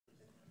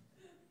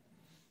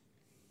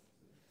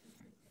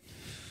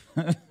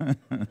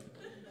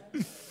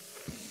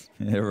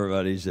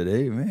Everybody said,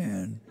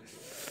 amen.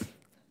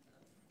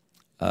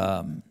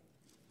 I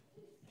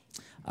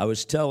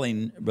was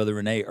telling Brother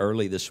Renee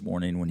early this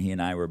morning when he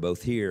and I were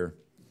both here,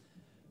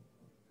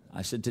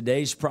 I said,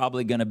 today's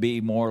probably going to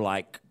be more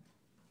like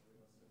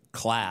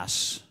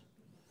class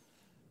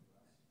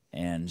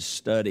and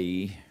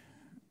study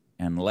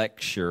and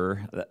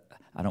lecture.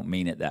 I don't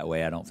mean it that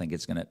way. I don't think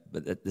it's going to,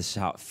 but this is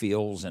how it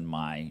feels in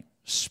my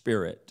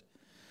spirit.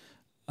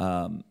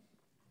 The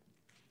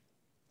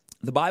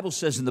Bible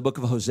says in the book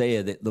of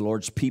Hosea that the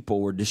Lord's people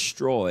were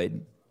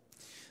destroyed.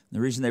 The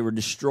reason they were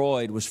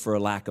destroyed was for a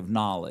lack of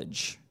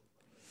knowledge.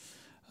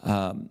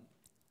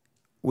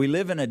 We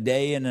live in a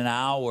day and an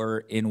hour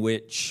in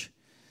which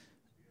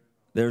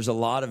there's a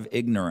lot of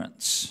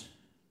ignorance.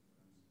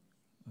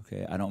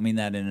 Okay, I don't mean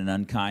that in an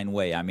unkind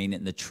way. I mean it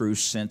in the true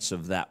sense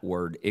of that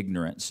word,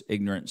 ignorance.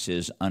 Ignorance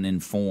is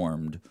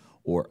uninformed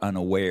or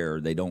unaware.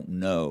 They don't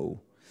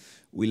know.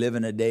 We live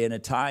in a day and a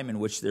time in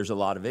which there's a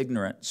lot of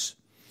ignorance.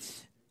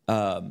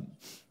 And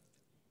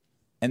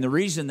the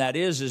reason that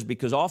is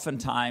because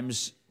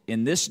oftentimes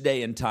in this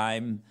day and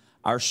time,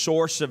 our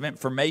source of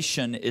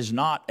information is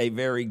not a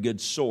very good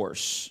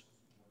source.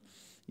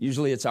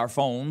 Usually it's our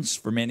phones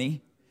for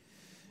many.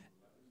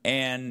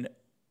 And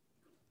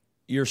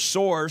your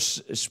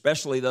source,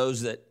 especially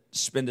those that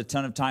spend a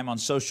ton of time on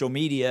social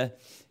media,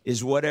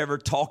 is whatever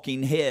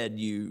talking head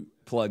you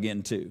plug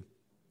into.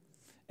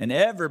 And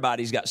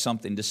everybody's got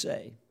something to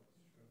say.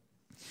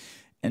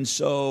 And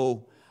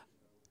so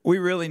we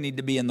really need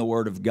to be in the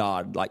Word of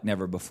God like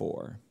never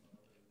before.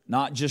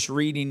 Not just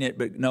reading it,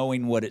 but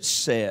knowing what it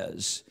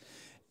says.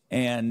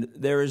 And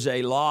there is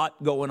a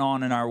lot going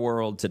on in our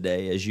world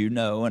today, as you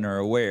know and are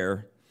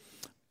aware.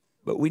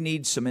 But we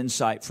need some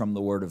insight from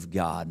the Word of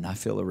God. And I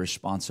feel a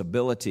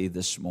responsibility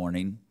this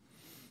morning.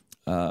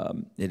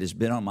 It has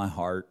been on my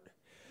heart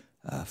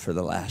for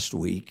the last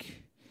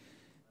week.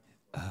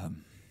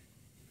 And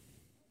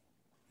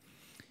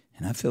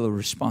I feel a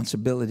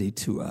responsibility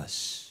to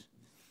us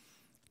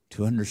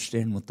to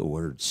understand what the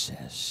Word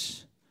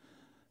says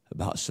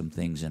about some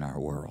things in our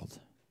world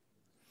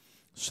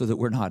so that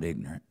we're not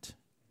ignorant.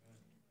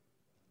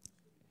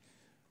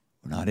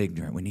 We're not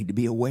ignorant. We need to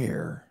be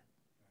aware.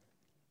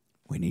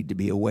 We need to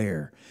be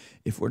aware.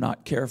 If we're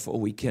not careful,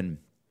 we can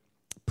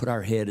put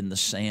our head in the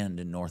sand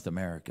in North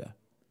America.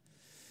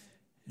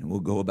 And we'll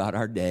go about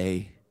our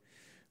day.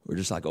 We're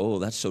just like, oh,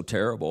 that's so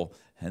terrible.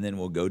 And then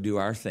we'll go do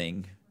our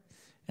thing.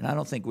 And I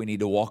don't think we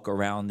need to walk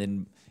around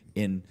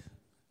in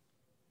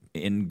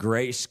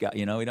grace.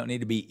 You know, we don't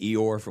need to be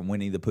Eeyore from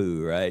Winnie the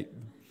Pooh, right?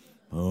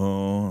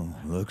 Oh,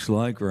 looks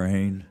like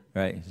rain,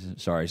 right?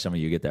 Sorry, some of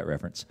you get that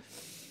reference.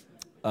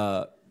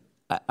 I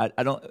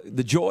don't.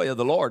 The joy of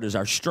the Lord is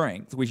our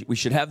strength. We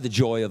should have the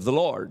joy of the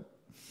Lord,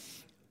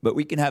 but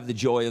we can have the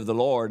joy of the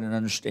Lord and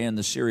understand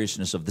the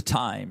seriousness of the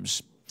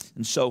times.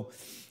 And so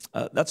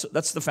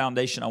that's the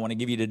foundation I want to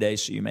give you today,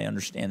 so you may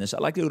understand this.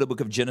 I'd like to go to the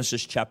book of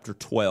Genesis, chapter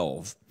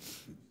 12.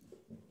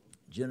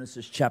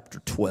 Genesis, chapter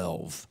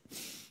 12.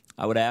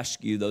 I would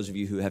ask you, those of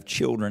you who have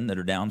children that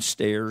are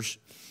downstairs,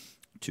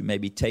 to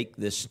maybe take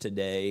this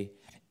today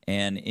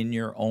and in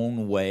your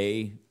own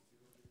way.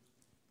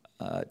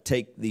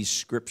 Take these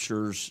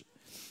scriptures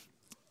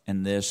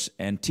and this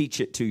and teach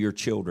it to your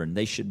children.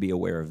 They should be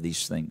aware of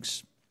these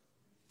things.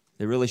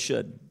 They really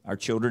should. Our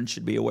children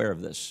should be aware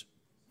of this.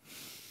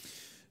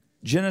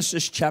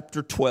 Genesis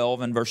chapter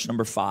 12 and verse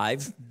number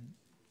 5.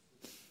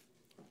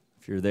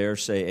 If you're there,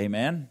 say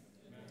amen.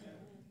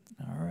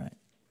 Amen. All right.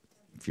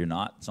 If you're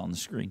not, it's on the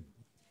screen.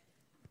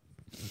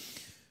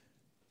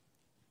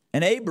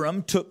 And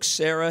Abram took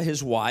Sarah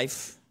his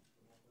wife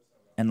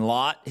and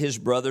Lot his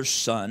brother's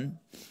son,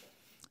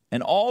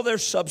 and all their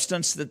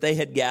substance that they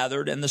had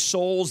gathered, and the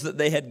souls that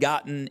they had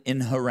gotten in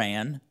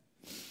Haran.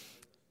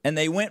 And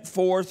they went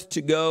forth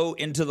to go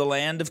into the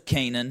land of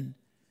Canaan,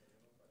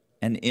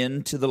 and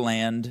into the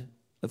land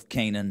of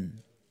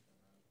Canaan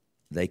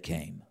they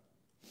came.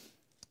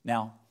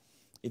 Now,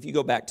 if you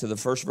go back to the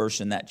first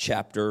verse in that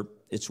chapter,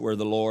 it's where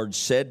the Lord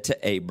said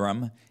to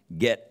Abram,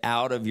 get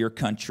out of your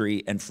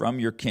country and from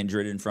your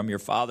kindred and from your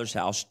father's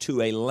house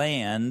to a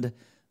land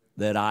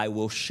that I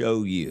will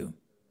show you.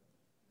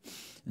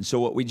 And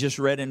so what we just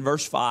read in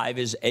verse 5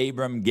 is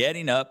Abram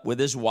getting up with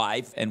his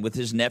wife and with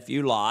his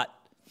nephew Lot,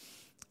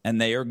 and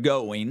they are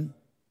going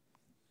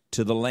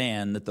to the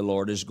land that the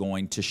Lord is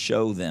going to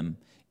show them.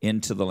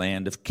 Into the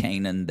land of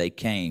Canaan they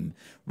came.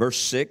 Verse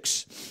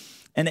 6,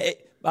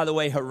 by the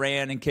way,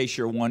 Haran, in case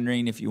you're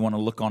wondering, if you want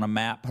to look on a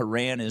map,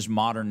 Haran is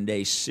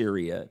modern-day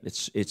Syria.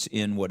 It's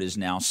in what is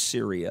now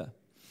Syria.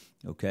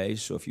 Okay,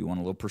 so if you want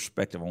a little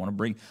perspective,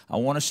 I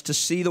want us to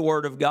see the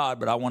Word of God,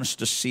 but I want us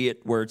to see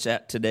it where it's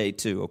at today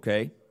too,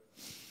 okay?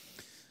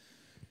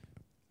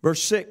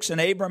 Verse 6, and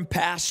Abram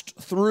passed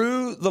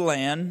through the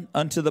land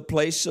unto the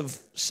place of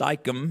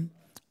Sychem,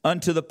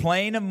 unto the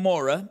plain of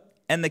Moreh,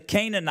 and the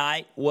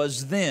Canaanite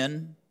was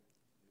then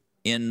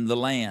in the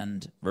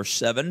land. Verse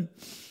 7,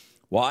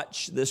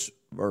 watch this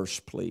verse,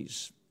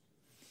 please.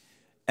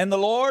 And the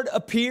Lord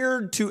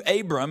appeared to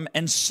Abram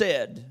and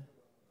said,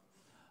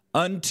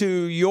 Unto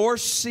your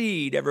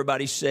seed,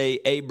 everybody say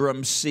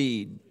Abram's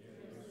seed.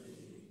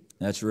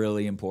 That's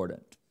really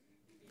important.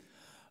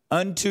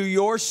 Unto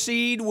your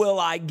seed will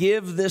I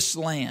give this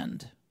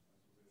land.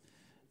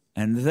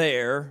 And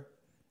there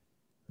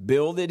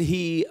builded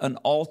he an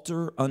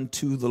altar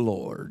unto the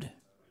Lord,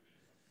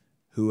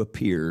 who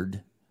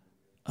appeared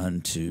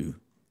unto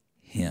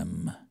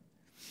him.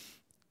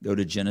 Go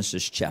to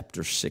Genesis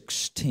chapter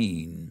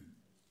 16.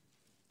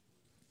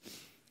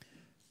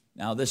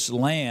 Now this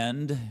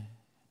land,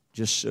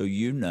 just so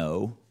you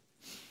know,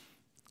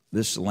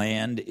 this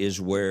land is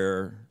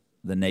where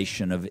the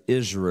nation of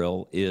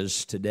Israel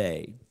is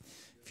today.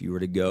 If you were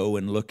to go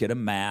and look at a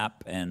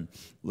map and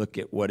look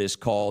at what is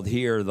called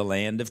here the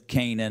land of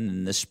Canaan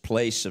and this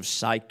place of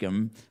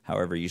Sychem,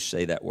 however you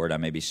say that word, I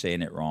may be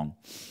saying it wrong.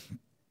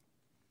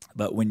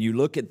 But when you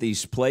look at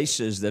these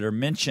places that are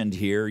mentioned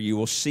here, you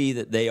will see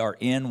that they are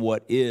in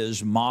what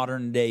is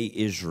modern-day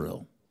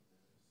Israel.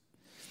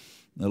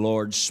 The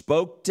Lord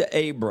spoke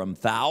to Abram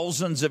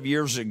thousands of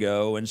years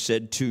ago and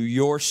said, to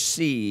your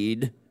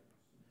seed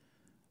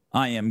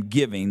I am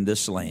giving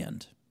this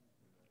land.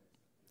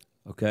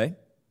 Okay?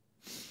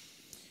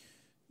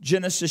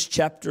 Genesis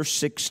chapter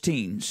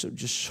 16. So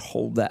just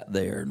hold that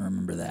there and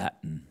remember that.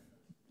 And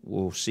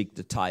we'll seek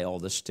to tie all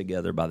this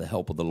together by the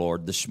help of the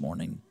Lord this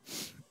morning.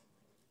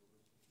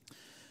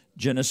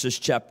 Genesis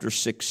chapter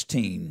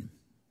 16,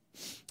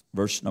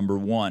 verse number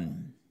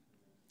 1.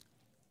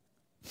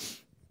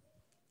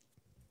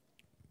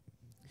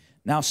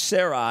 Now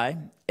Sarai,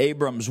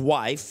 Abram's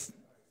wife,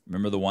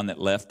 remember the one that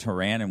left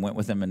Haran and went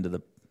with him into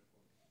the...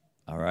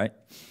 All right.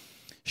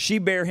 She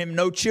bare him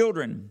no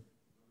children.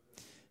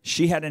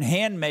 She had an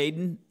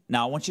handmaiden.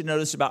 Now, I want you to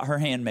notice about her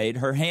handmaid.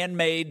 Her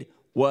handmaid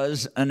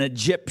was an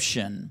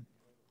Egyptian.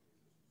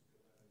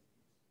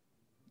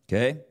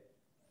 Okay?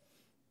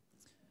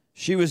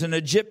 She was an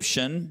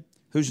Egyptian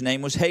whose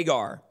name was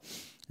Hagar.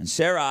 And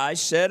Sarai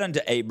said unto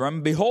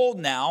Abram, behold,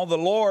 now the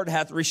Lord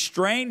hath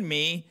restrained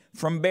me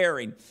from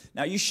bearing.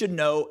 Now, you should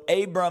know,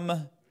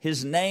 Abram,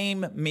 his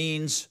name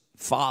means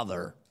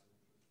father.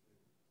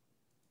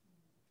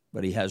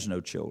 But he has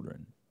no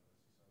children.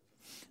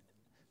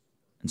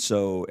 And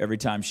so every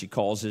time she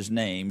calls his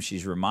name,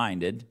 she's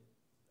reminded.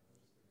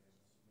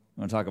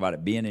 I'm going to talk about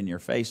it being in your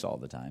face all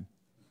the time.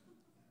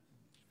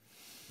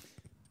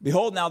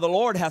 Behold, now the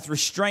Lord hath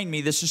restrained me,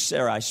 this is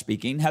Sarai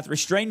speaking, hath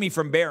restrained me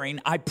from bearing.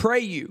 I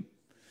pray you,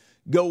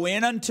 go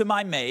in unto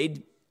my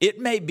maid. It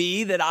may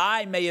be that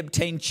I may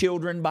obtain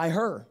children by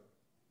her.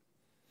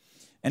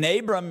 And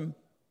Abram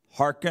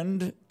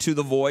hearkened to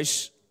the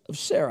voice of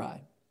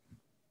Sarai.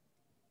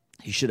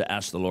 He should have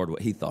asked the Lord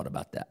what he thought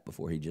about that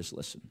before he just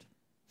listened.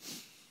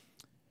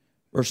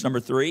 Verse number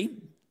 3.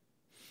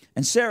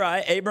 And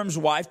Sarai, Abram's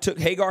wife, took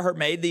Hagar her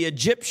maid, the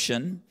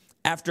Egyptian,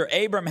 after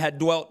Abram had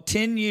dwelt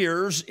 10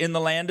 years in the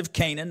land of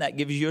Canaan. That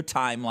gives you a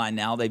timeline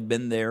now. They've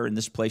been there in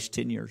this place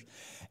 10 years.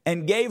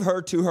 And gave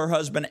her to her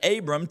husband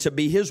Abram to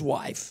be his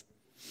wife.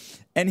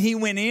 And he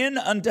went in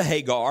unto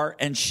Hagar,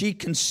 and she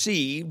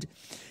conceived.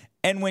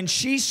 And when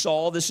she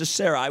saw, this is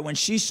Sarai, when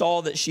she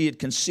saw that she had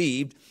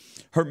conceived,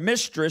 her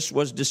mistress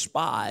was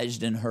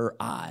despised in her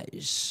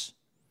eyes.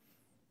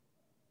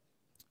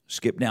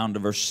 Skip down to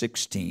verse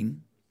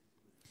 16.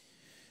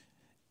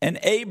 And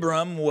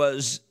Abram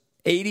was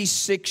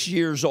 86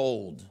 years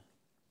old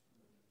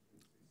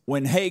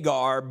when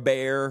Hagar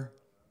bare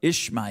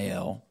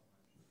Ishmael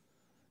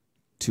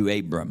to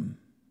Abram.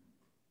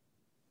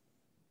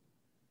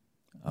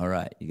 All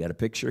right, you got a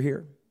picture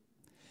here?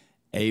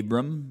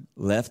 Abram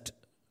left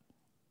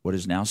what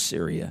is now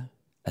Syria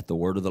at the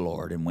word of the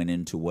Lord and went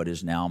into what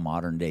is now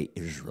modern-day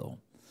Israel.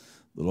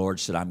 The Lord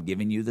said, I'm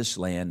giving you this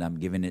land. I'm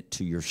giving it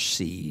to your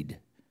seed.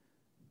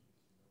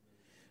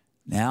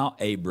 Now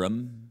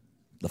Abram,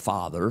 the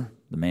father,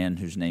 the man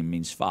whose name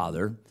means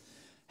father,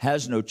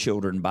 has no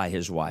children by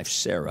his wife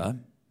Sarah,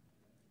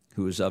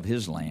 who is of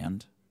his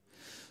land.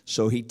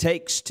 So he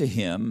takes to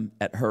him,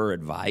 at her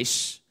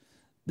advice,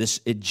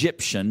 this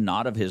Egyptian,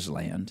 not of his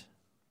land,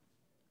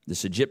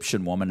 this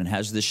Egyptian woman, and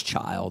has this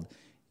child,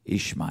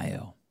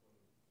 Ishmael.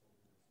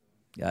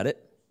 Got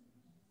it?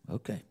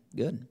 Okay,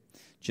 good.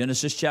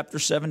 Genesis chapter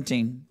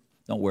 17.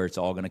 Don't worry, it's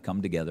all going to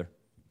come together.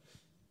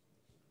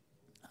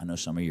 I know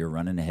some of you are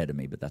running ahead of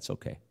me, but that's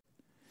okay.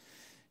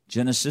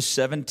 Genesis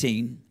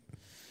 17,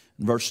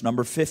 verse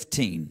number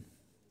 15.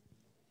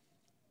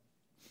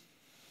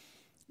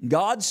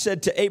 God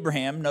said to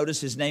Abraham,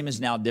 notice his name is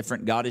now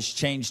different. God has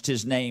changed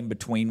his name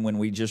between when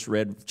we just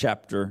read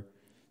chapter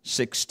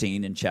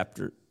 16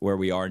 and where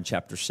we are in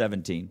chapter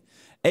 17.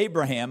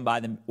 Abraham, by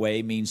the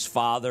way, means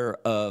father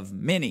of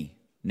many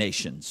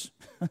nations.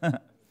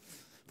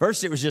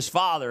 First it was just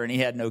father and he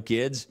had no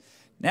kids.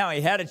 Now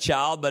he had a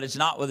child, but it's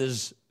not with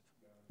his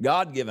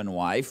God-given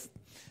wife.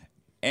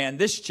 And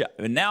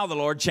now the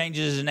Lord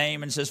changes his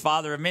name and says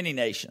father of many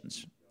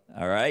nations.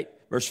 All right,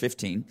 verse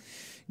 15.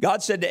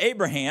 God said to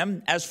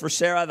Abraham, as for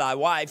Sarah thy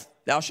wife,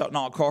 thou shalt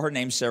not call her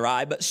name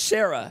Sarai, but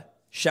Sarah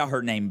shall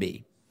her name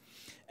be.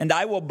 And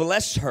I will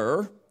bless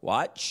her,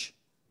 watch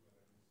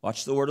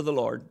the word of the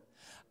Lord.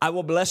 I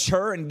will bless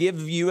her and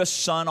give you a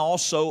son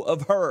also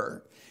of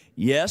her.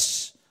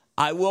 Yes,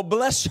 I will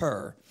bless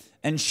her,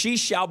 and she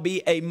shall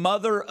be a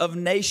mother of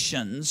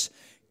nations.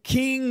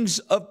 Kings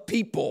of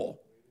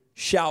people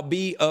shall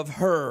be of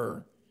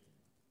her.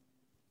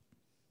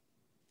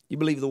 You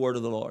believe the word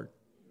of the Lord?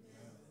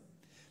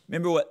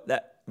 Remember what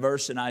that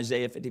verse in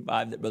Isaiah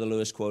 55 that Brother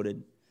Lewis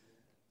quoted?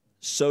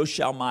 So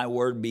shall my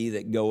word be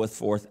that goeth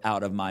forth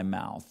out of my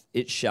mouth.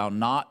 It shall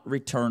not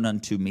return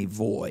unto me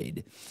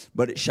void,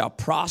 but it shall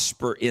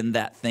prosper in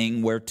that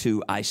thing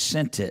whereto I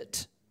sent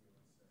it.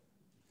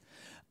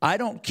 I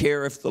don't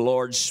care if the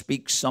Lord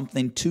speaks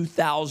something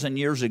 2,000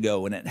 years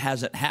ago and it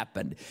hasn't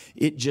happened.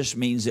 It just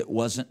means it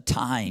wasn't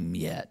time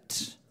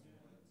yet.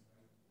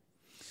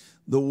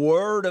 The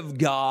word of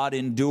God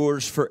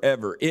endures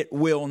forever. It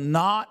will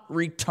not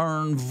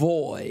return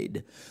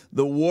void.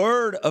 The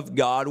word of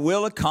God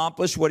will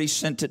accomplish what he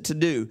sent it to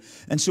do.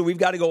 And so we've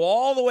got to go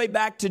all the way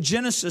back to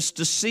Genesis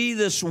to see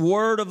this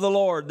word of the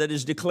Lord that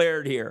is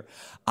declared here.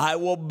 I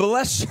will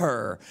bless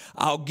her.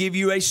 I'll give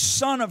you a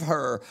son of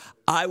her.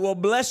 I will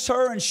bless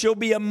her, and she'll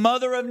be a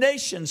mother of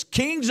nations.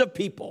 Kings of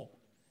people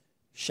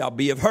shall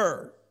be of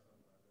her.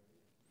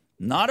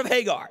 Not of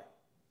Hagar.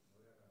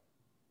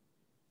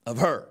 Of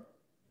her.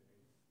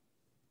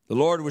 The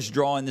Lord was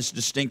drawing this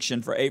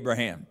distinction for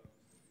Abraham.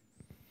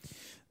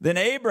 Then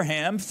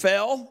Abraham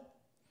fell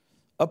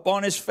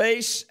upon his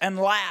face and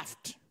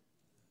laughed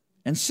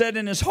and said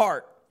in his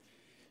heart,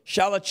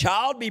 shall a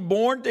child be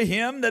born to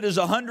him that is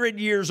 100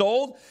 years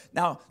old?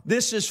 Now,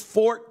 this is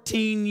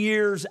 14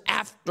 years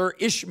after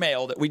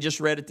Ishmael that we just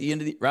read at the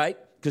end of the, right?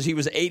 Because he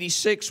was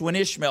 86 when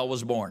Ishmael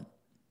was born.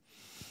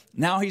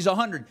 Now he's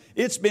 100.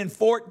 It's been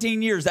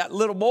 14 years. That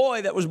little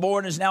boy that was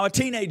born is now a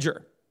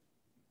teenager.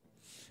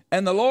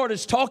 And the Lord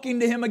is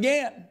talking to him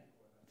again.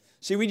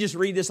 See, we just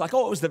read this like,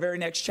 oh, it was the very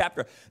next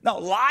chapter. No,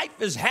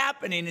 life is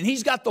happening, and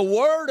he's got the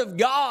word of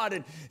God,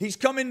 and he's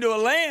come into a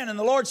land, and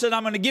the Lord said,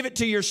 I'm going to give it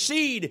to your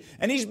seed.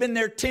 And he's been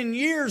there 10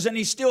 years, and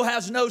he still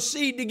has no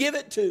seed to give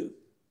it to.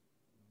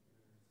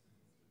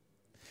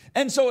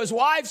 And so his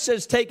wife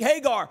says, take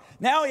Hagar.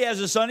 Now he has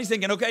a son. He's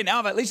thinking, okay, now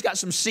I've at least got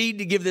some seed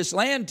to give this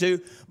land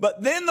to.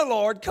 But then the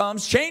Lord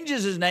comes,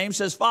 changes his name,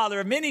 says father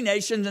of many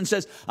nations, and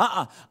says,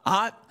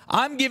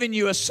 I'm giving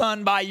you a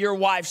son by your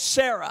wife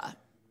Sarah.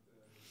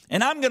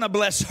 And I'm going to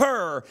bless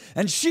her.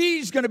 And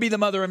she's going to be the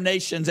mother of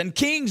nations. And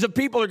kings of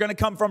people are going to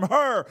come from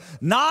her.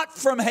 Not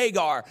from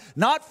Hagar.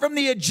 Not from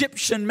the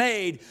Egyptian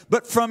maid.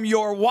 But from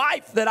your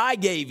wife that I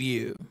gave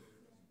you.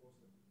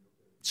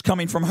 It's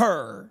coming from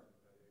her.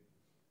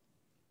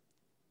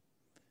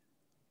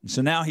 And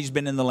so now he's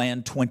been in the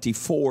land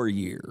 24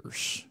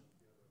 years.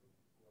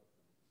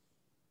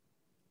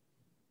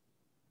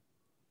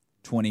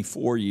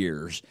 24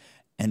 years.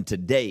 And to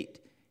date,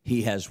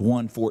 he has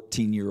one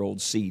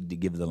 14-year-old seed to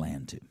give the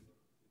land to.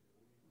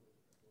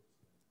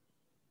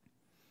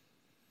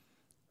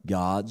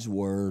 God's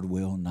word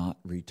will not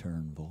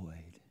return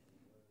void.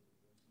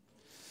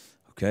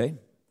 Okay,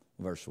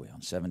 verse we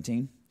on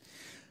 17.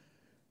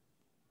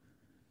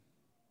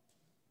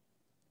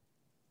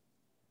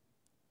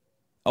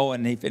 Oh,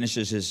 and he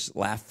finishes his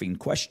laughing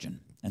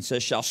question and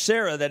says, shall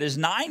Sarah that is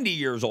 90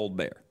 years old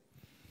bear?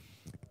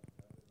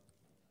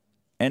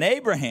 And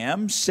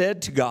Abraham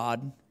said to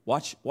God,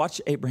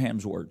 watch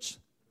Abraham's words.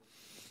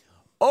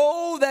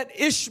 Oh, that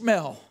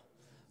Ishmael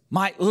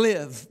might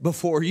live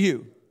before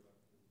you.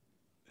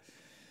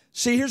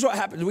 See, here's what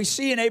happens. We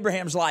see in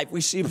Abraham's life, we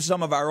see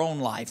some of our own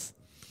life.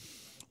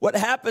 What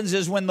happens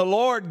is when the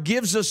Lord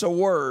gives us a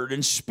word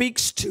and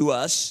speaks to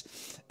us,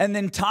 and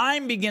then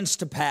time begins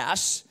to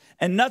pass,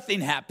 and nothing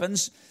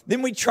happens,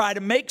 then we try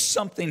to make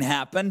something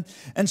happen.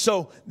 And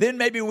so then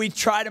maybe we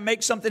try to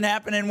make something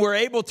happen and we're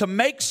able to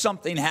make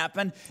something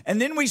happen. And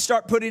then we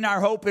start putting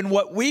our hope in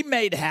what we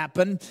made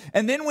happen.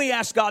 And then we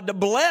ask God to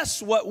bless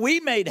what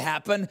we made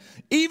happen.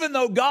 Even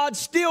though God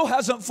still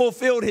hasn't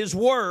fulfilled his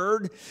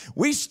word,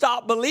 we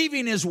stopped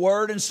believing his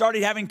word and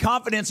started having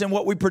confidence in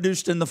what we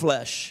produced in the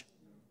flesh.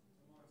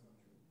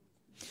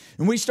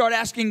 And we start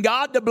asking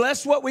God to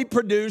bless what we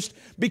produced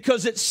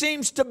because it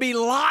seems to be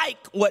like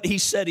what he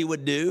said he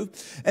would do.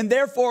 And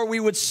therefore we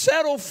would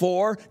settle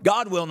for,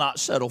 God will not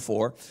settle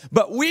for,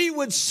 but we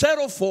would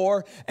settle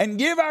for and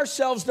give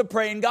ourselves to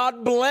praying,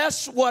 God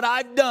bless what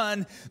I've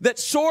done that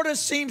sort of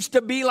seems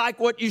to be like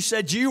what you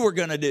said you were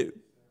going to do.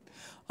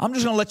 I'm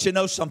just going to let you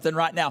know something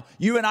right now.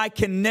 You and I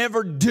can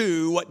never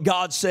do what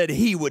God said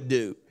he would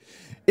do.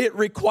 It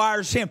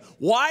requires him.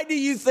 Why do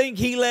you think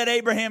he let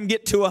Abraham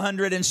get to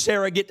 100 and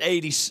Sarah get to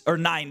 80 or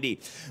 90?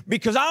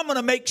 Because I'm going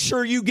to make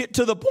sure you get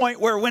to the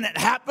point where when it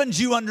happens,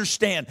 you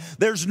understand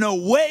there's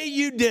no way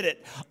you did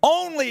it.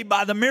 Only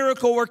by the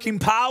miracle working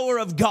power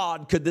of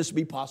God could this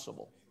be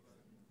possible.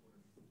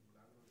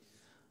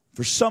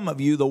 For some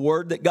of you, the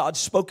word that God's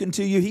spoken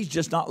to you, he's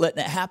just not letting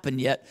it happen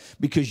yet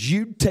because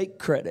you take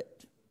credit.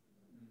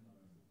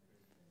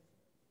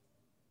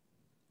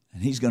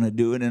 And he's going to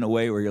do it in a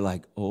way where you're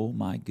like, oh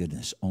my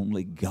goodness,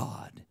 only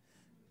God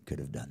could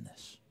have done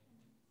this.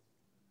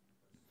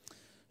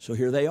 So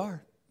here they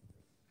are.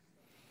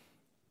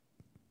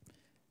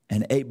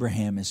 And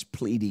Abraham is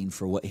pleading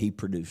for what he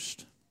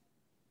produced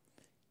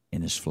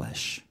in his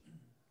flesh.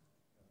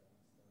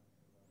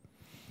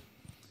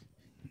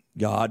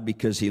 God,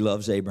 because he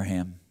loves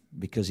Abraham,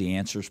 because he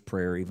answers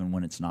prayer even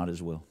when it's not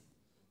his will.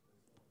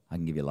 I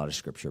can give you a lot of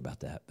scripture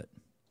about that, but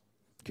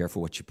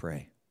careful what you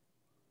pray.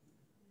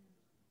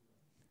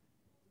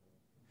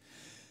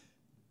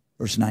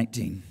 Verse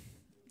 19.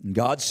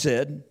 God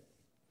said,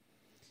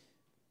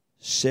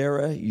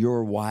 Sarah,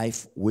 your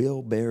wife,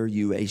 will bear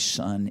you a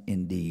son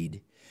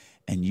indeed,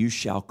 and you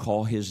shall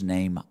call his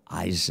name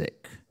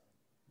Isaac.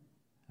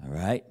 All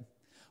right?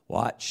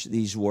 Watch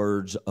these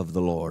words of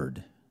the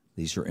Lord.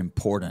 These are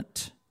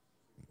important.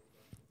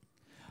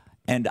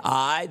 And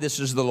I, this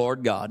is the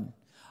Lord God,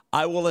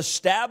 I will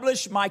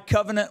establish my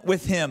covenant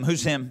with him.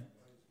 Who's him?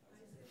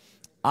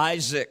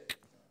 Isaac.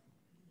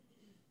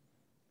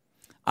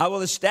 I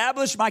will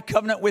establish my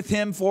covenant with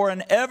him for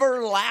an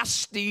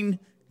everlasting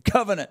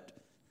covenant.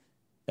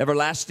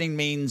 Everlasting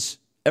means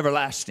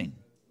everlasting,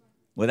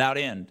 without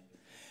end.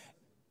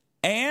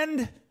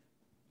 And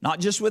not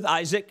just with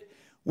Isaac,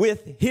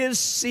 with his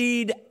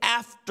seed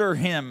after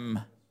him.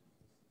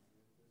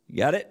 You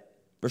got it?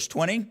 Verse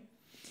 20.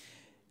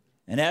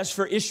 And as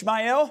for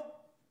Ishmael,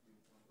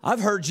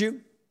 I've heard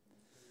you.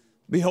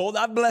 Behold,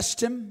 I've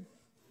blessed him.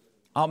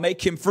 I'll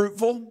make him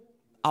fruitful.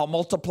 I'll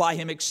multiply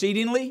him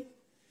exceedingly.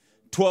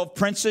 12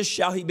 princes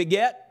shall he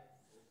beget,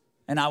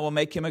 and I will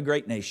make him a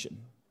great nation.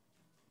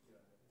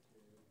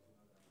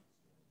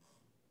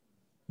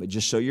 But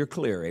just so you're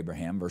clear,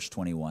 Abraham, verse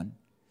 21.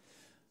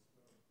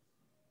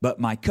 But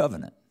my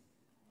covenant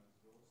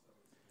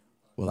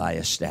will I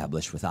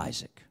establish with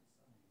Isaac.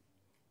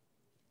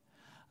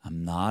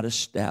 I'm not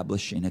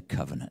establishing a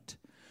covenant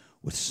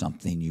with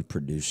something you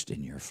produced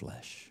in your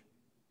flesh.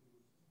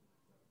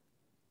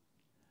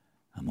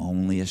 I'm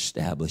only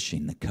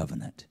establishing the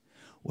covenant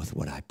with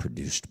what I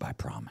produced by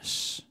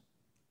promise.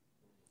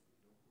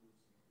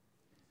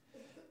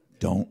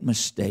 Don't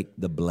mistake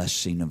the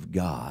blessing of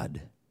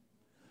God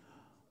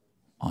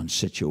on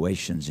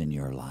situations in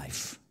your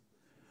life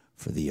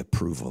for the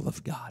approval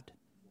of God.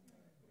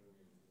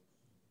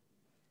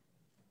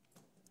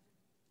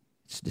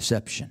 It's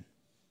deception.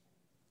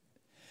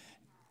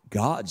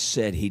 God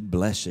said he'd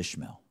bless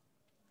Ishmael,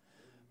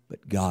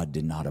 but God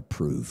did not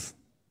approve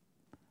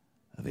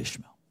of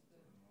Ishmael.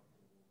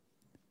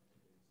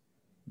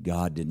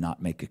 God did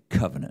not make a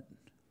covenant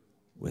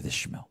with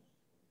Ishmael.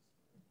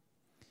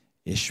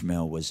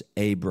 Ishmael was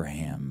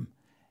Abraham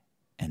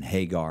and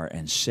Hagar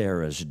and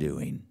Sarah's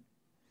doing.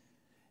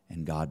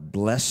 And God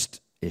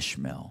blessed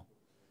Ishmael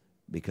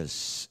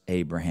because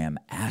Abraham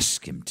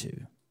asked him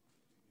to.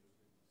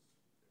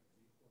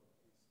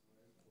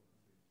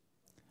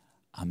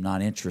 I'm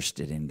not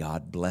interested in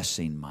God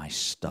blessing my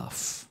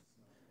stuff.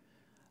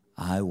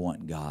 I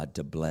want God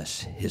to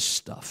bless his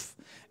stuff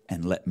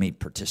and let me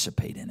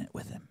participate in it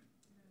with him.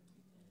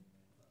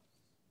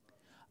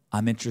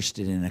 I'm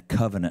interested in a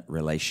covenant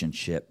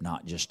relationship,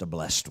 not just a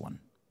blessed one.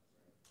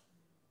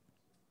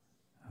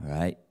 All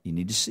right? You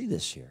need to see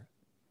this here.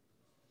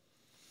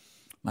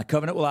 My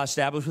covenant will I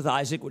establish with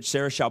Isaac, which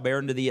Sarah shall bear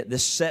unto thee at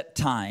this set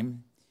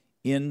time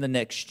in the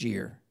next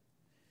year.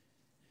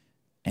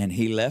 And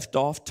he left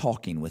off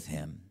talking with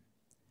him,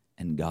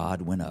 and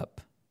God went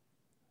up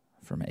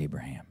from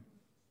Abraham.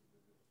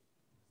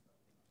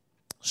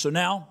 So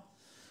now,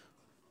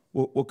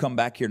 we'll come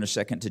back here in a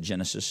second to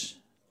Genesis,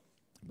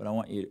 but I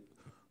want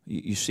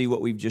you see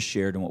what we've just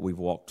shared and what we've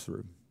walked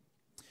through.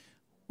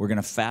 We're going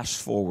to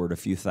fast forward a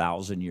few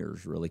thousand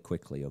years really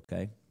quickly,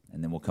 okay?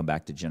 And then we'll come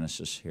back to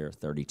Genesis here,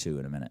 32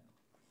 in a minute.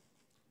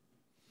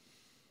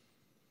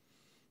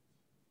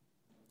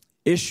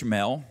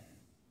 Ishmael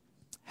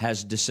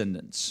has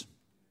descendants.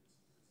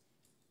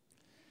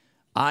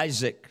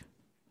 Isaac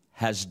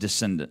has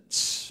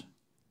descendants.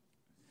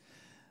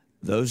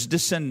 Those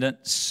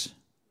descendants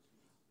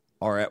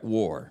are at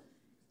war.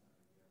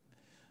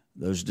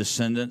 Those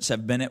descendants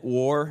have been at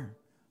war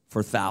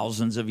for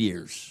thousands of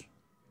years.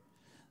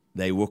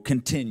 They will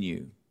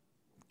continue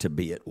to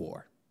be at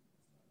war.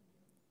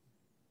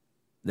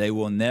 They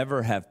will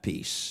never have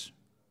peace.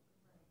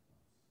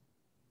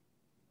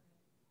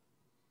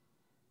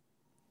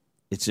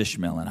 It's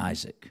Ishmael and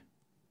Isaac.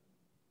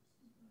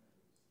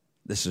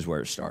 This is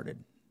where it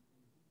started,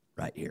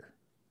 right here.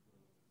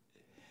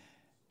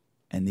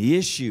 And the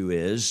issue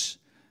is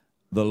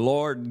the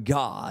Lord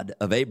God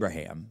of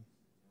Abraham,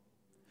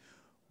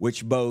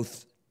 which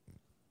both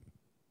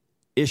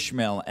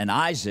Ishmael and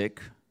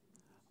Isaac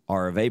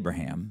are of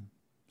Abraham,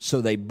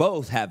 so they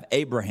both have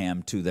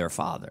Abraham to their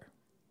father.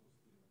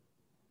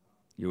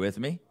 You with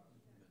me?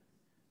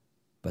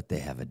 But they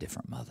have a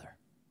different mother.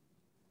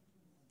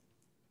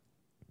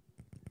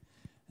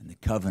 And the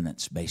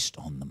covenant's based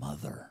on the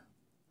mother,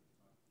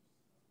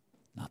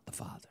 not the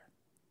father,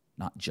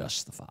 not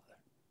just the father.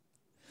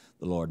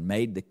 The Lord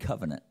made the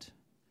covenant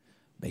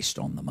based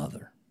on the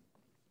mother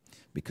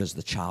because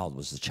the child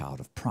was the child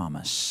of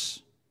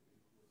promise.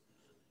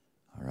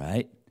 All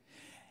right?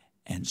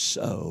 And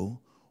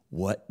so,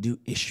 what do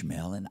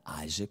Ishmael and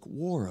Isaac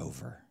war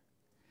over?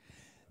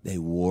 They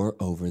war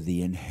over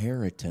the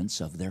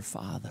inheritance of their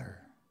father.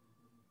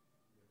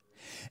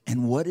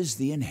 And what is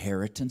the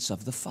inheritance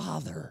of the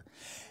father?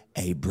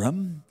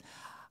 Abram,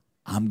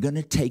 I'm going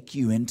to take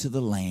you into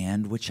the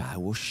land which I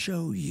will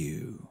show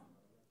you.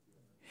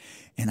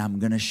 And I'm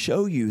going to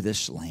show you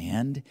this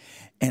land,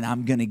 and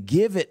I'm going to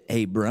give it,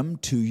 Abram,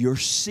 to your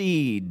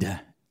seed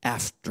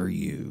after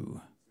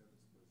you.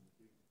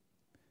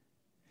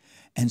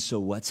 And so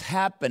what's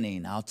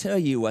happening? I'll tell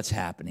you what's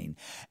happening.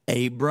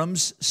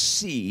 Abram's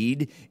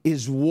seed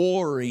is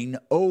warring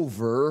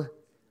over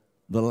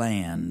the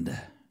land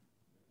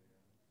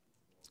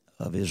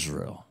of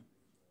Israel.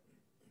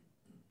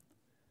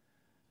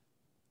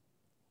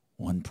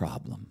 One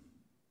problem.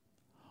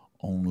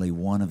 Only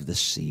one of the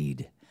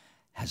seed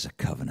has a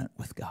covenant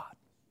with God.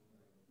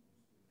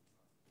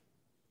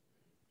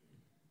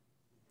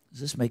 Is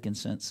this making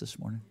sense this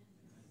morning?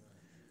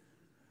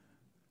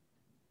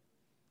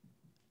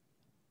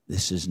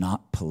 This is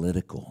not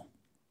political.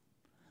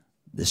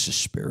 This is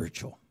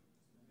spiritual.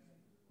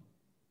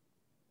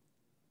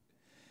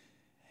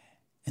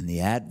 And the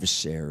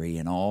adversary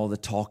and all the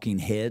talking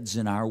heads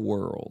in our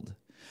world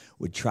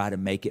would try to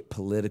make it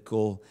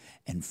political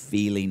and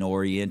feeling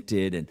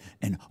oriented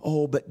and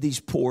oh, but these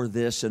poor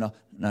this and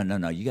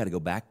no. You got to go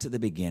back to the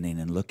beginning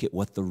and look at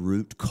what the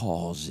root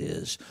cause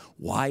is.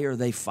 Why are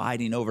they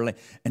fighting over land?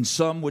 And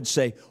some would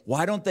say,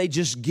 why don't they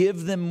just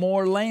give them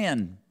more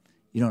land?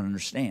 You don't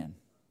understand.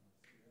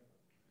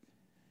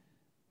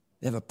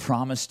 They have a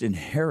promised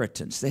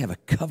inheritance. They have a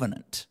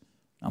covenant.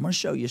 I'm going to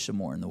show you some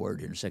more in the Word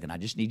here in a second. I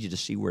just need you to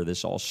see where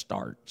this all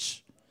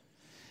starts.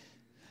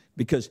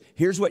 Because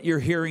here's what you're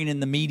hearing in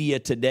the media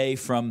today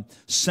from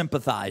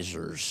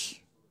sympathizers.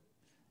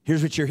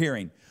 Here's what you're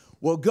hearing.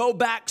 Well, go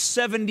back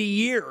 70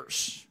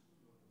 years.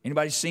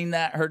 Anybody seen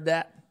that, heard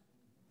that?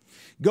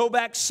 Go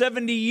back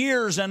 70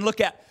 years and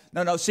look at...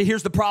 No, see,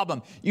 here's the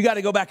problem. You got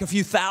to go back a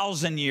few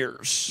thousand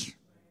years.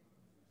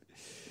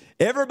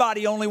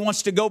 Everybody only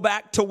wants to go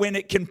back to when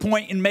it can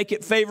point and make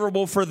it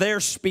favorable for their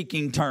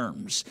speaking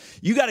terms.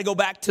 You got to go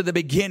back to the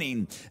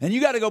beginning. And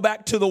you got to go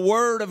back to the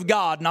Word of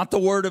God, not the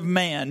word of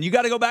man. You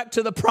got to go back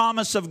to the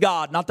promise of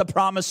God, not the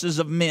promises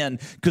of men,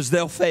 because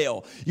they'll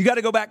fail. You got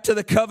to go back to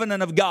the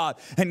covenant of God.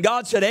 And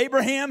God said,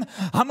 Abraham,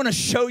 I'm going to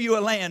show you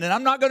a land. And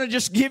I'm not going to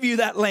just give you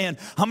that land.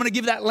 I'm going to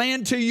give that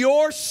land to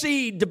your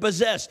seed to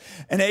possess.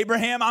 And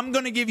Abraham, I'm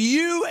going to give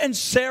you and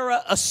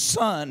Sarah a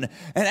son.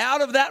 And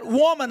out of that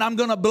woman, I'm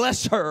going to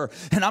bless her.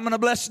 And I'm going to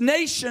bless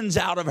nations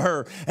out of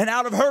her. And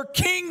out of her,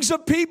 kings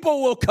of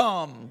people will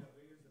come.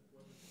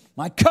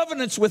 My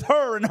covenant's with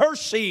her and her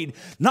seed,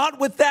 not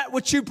with that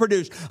which you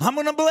produce. I'm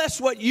going to bless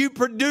what you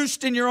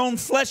produced in your own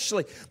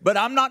fleshly, but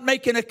I'm not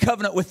making a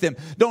covenant with them.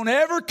 Don't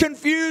ever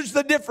confuse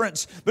the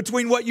difference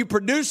between what you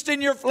produced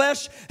in your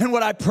flesh and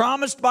what I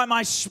promised by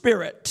my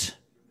Spirit.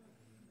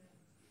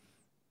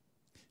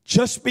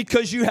 Just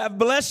because you have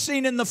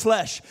blessing in the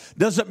flesh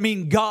doesn't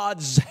mean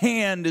God's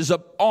hand is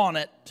up on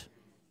it.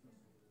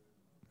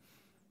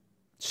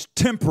 It's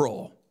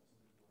temporal.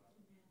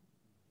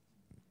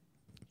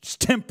 It's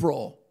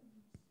temporal.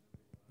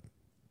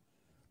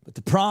 But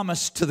the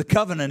promise to the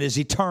covenant is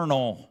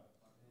eternal.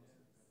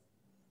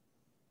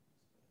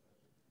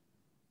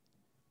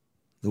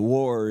 The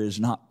war is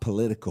not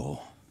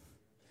political.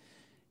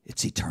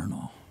 It's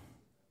eternal.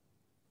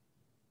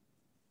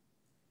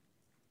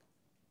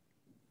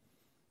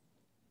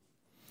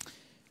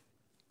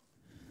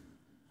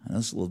 I know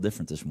it's a little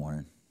different this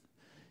morning.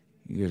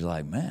 You're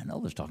like, man,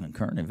 Elder's talking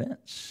current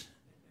events.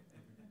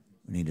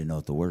 We need to know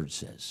what the Word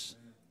says.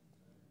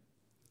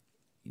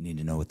 You need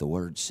to know what the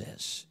Word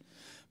says.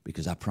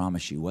 Because I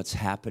promise you, what's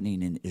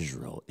happening in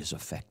Israel is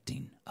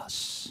affecting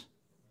us.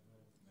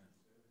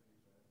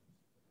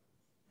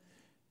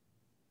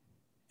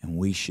 And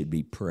we should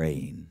be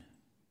praying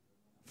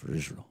for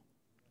Israel.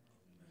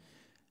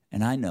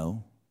 And I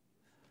know,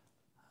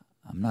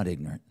 I'm not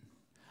ignorant.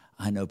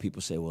 I know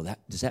people say, well,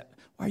 why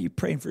are you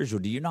praying for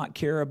Israel? Do you not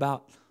care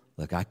about...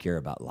 Look, I care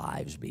about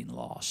lives being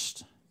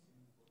lost.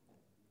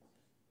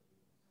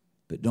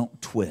 But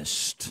don't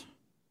twist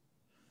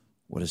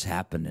what has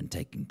happened and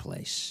taking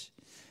place.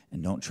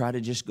 And don't try to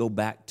just go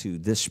back to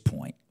this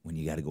point when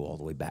you got to go all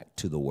the way back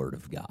to the Word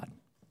of God.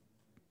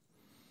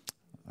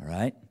 All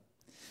right?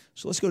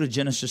 So let's go to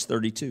Genesis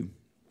 32.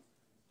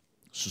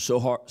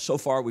 So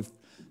far we've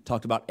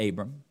talked about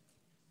Abram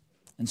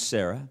and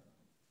Sarah,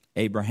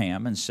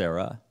 Abraham and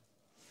Sarah,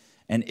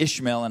 and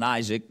Ishmael and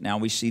Isaac. Now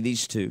we see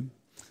these two.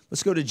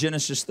 Let's go to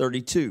Genesis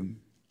 32.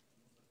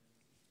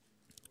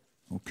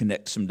 We'll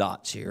connect some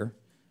dots here.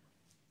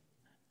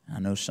 I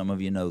know some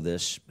of you know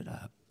this, but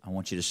I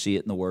want you to see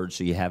it in the Word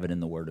so you have it in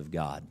the Word of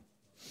God.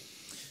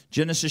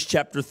 Genesis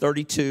chapter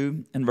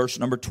 32 and verse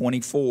number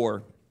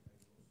 24.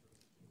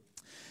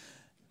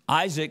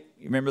 Isaac,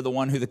 you remember the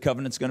one who the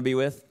covenant's going to be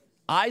with?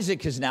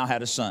 Isaac has now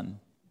had a son.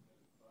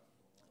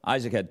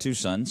 Isaac had two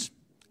sons,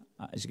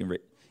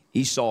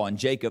 Esau and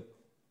Jacob.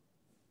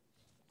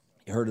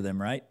 You heard of them,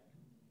 right?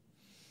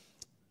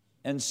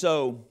 And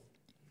so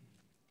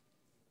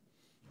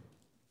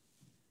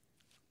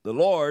the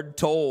Lord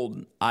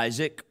told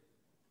Isaac,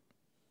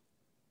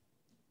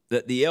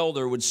 that the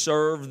elder would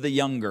serve the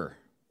younger.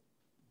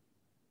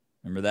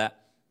 Remember that?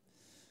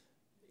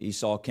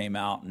 Esau came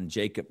out and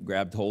Jacob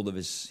grabbed hold of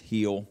his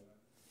heel.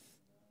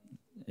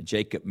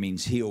 Jacob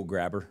means heel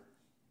grabber,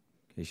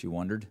 in case you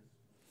wondered.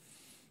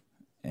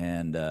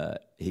 And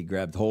he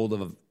grabbed hold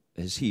of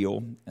his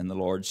heel, and the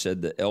Lord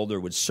said the elder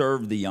would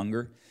serve the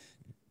younger.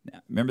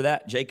 Now, remember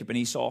that? Jacob and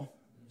Esau?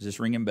 Is this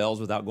ringing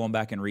bells without going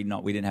back and reading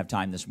all? We didn't have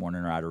time this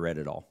morning, or I'd have read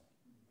it all.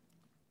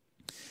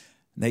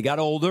 They got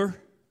older,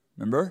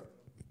 remember?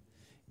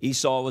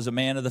 Esau was a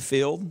man of the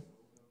field.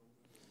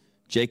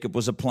 Jacob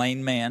was a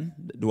plain man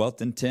that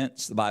dwelt in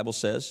tents, the Bible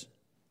says.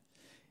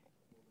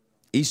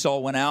 Esau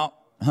went out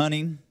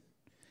hunting,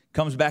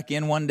 comes back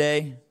in one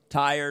day,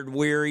 tired,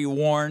 weary,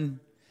 worn,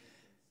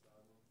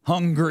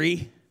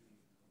 hungry,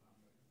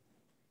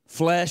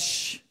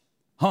 flesh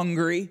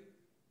hungry.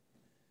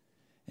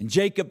 And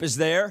Jacob is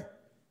there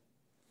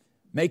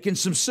making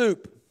some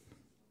soup.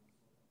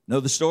 Know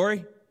the story?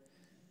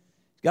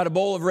 He's got a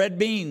bowl of red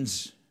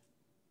beans,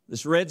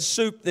 this red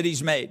soup that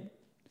he's made.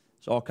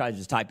 It's all kinds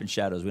of type and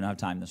shadows. We don't have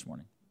time this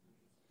morning.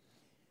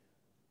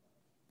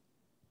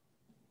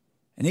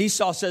 And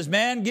Esau says,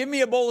 man, give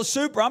me a bowl of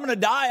soup or I'm going to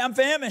die. I'm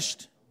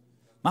famished.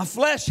 My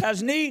flesh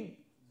has need.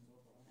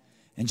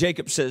 And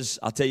Jacob says,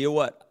 I'll tell you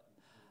what,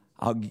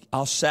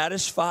 I'll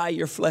satisfy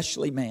your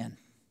fleshly man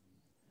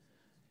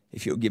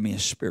if you'll give me a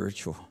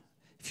spiritual.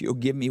 If you'll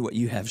give me what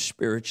you have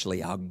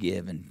spiritually, I'll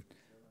give. And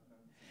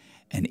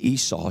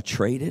Esau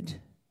traded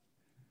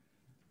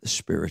the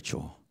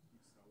spiritual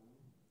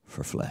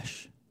for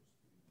flesh.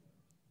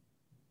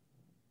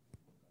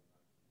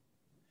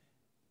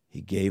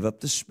 He gave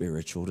up the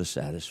spiritual to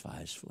satisfy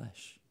his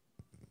flesh.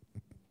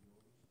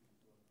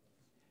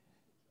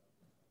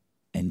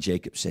 And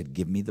Jacob said,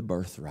 give me the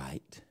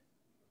birthright,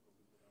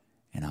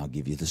 and I'll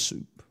give you the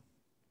soup.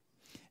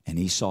 And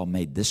Esau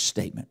made this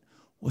statement,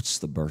 what's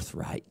the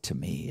birthright to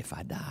me if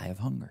I die of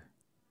hunger?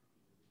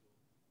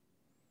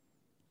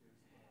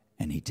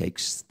 And he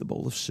takes the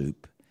bowl of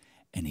soup,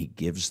 and he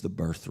gives the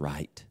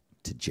birthright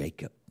to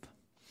Jacob.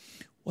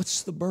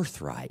 What's the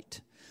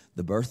birthright?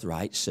 The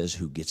birthright says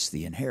who gets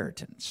the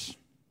inheritance.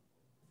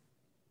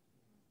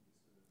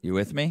 You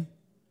with me?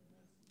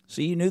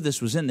 See, you knew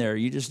this was in there.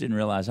 You just didn't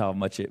realize how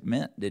much it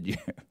meant, did you?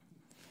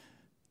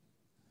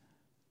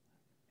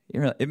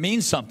 It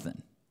means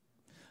something.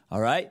 All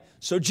right?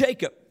 So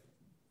Jacob,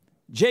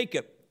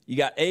 you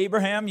got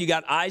Abraham, you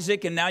got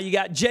Isaac, and now you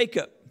got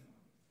Jacob.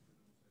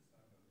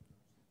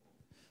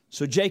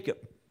 So Jacob,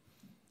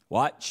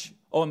 watch.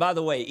 Oh, and by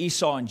the way,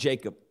 Esau and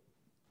Jacob,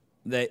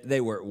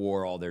 they were at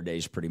war all their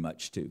days pretty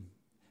much too.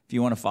 If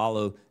you want to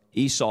follow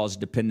Esau's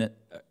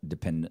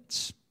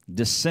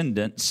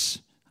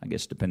descendants, I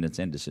guess dependents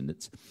and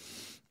descendants.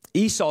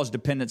 Esau's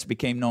dependents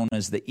became known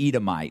as the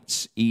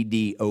Edomites,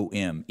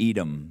 E-D-O-M,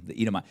 Edom,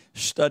 the Edomite.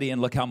 Study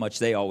and look how much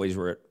they always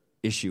were at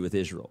issue with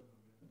Israel.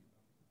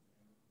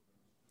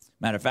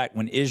 Matter of fact,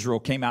 when Israel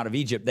came out of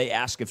Egypt, they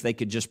asked if they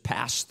could just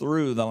pass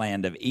through the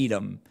land of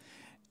Edom.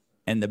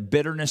 And the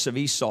bitterness of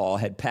Esau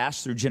had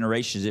passed through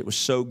generations. It was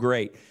so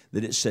great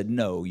that it said,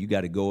 no, you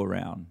got to go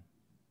around.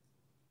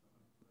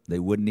 They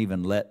wouldn't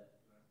even let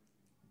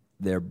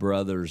their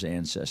brothers'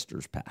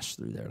 ancestors pass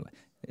through their land.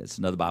 It's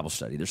another Bible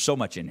study. There's so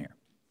much in here.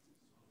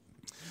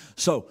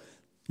 So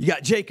you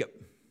got Jacob.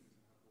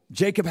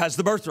 Jacob has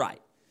the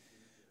birthright.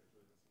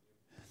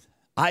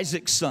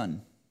 Isaac's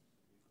son.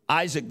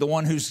 Isaac, the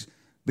one who's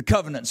the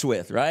covenant's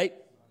with, right?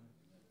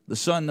 The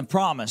son, the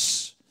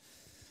promise.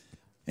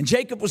 And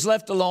Jacob was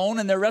left alone,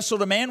 and there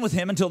wrestled a man with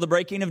him until the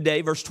breaking of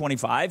day, verse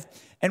 25.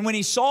 And when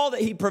he saw that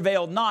he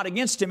prevailed not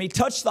against him, he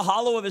touched the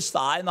hollow of his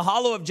thigh, and the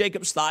hollow of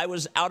Jacob's thigh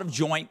was out of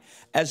joint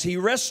as he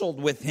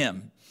wrestled with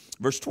him.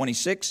 Verse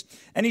 26.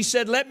 And he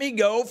said, let me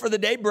go, for the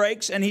day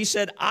breaks. And he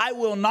said, I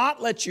will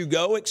not let you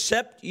go,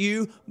 except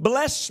you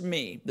bless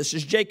me. This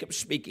is Jacob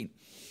speaking.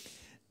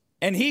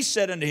 And he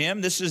said unto him,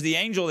 this is the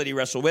angel that he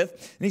wrestled with.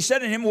 And he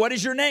said unto him, what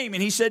is your name?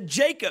 And he said,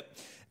 Jacob.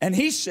 And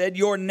he said,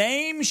 your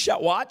name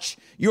shall, watch,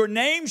 your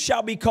name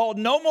shall be called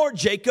no more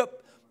Jacob,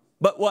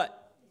 but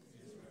what?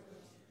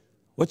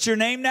 What's your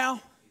name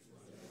now?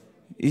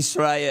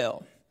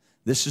 Israel.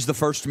 This is the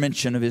first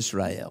mention of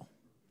Israel.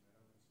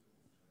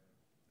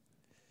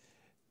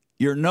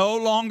 You're no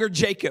longer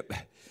Jacob,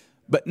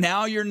 but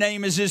now your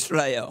name is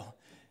Israel.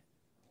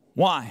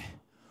 Why?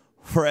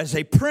 For as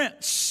a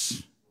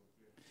prince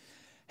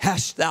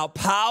hast thou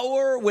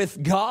power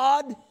with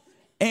God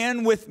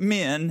and with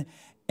men,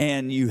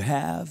 and you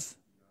have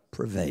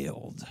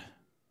prevailed.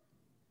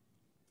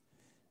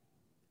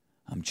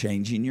 I'm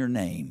changing your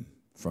name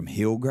from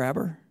heel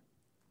grabber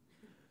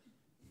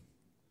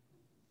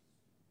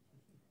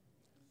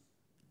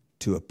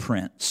to a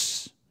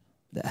prince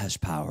that has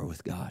power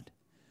with God.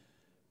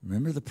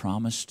 Remember the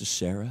promise to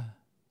Sarah,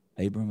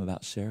 Abram,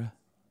 about Sarah?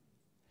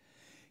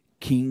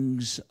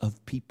 Kings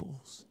of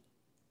peoples.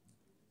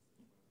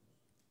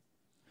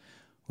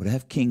 Well, to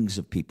have kings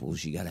of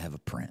peoples, you got to have a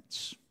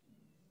prince.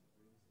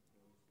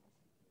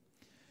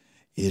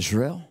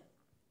 Israel,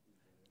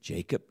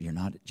 Jacob, you're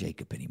not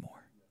Jacob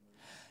anymore.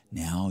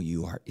 Now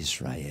you are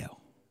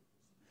Israel.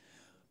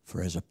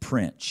 For as a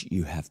prince,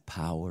 you have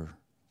power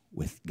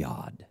with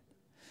God.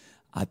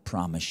 I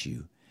promise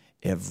you,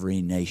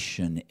 every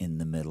nation in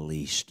the Middle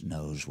East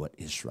knows what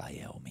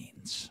Israel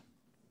means.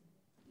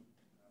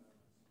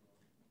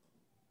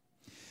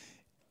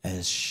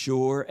 As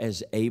sure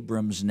as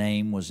Abram's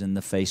name was in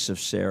the face of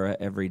Sarah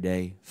every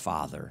day,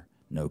 father,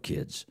 no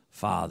kids.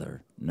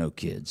 Father, no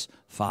kids.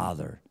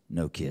 Father,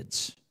 no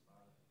kids.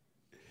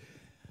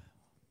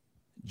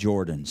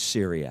 Jordan,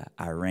 Syria,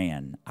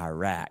 Iran,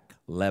 Iraq,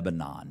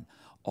 Lebanon,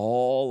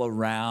 all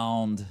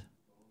around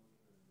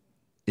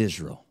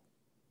Israel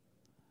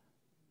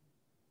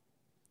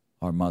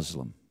are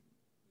Muslim.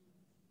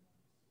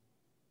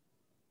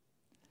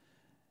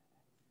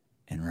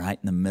 And right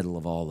in the middle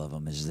of all of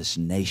them is this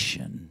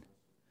nation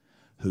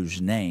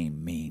whose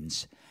name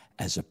means,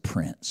 as a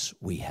prince,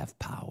 we have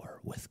power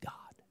with God.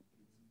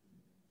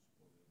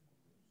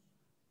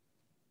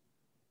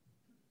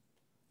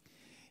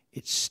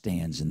 It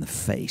stands in the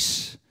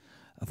face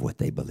of what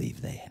they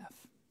believe they have.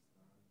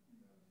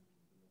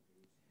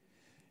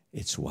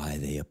 It's why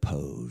they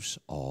oppose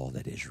all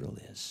that Israel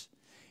is.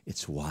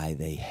 It's why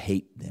they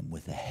hate them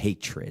with a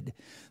hatred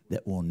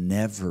that will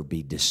never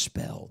be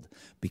dispelled,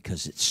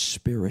 because it's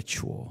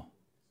spiritual,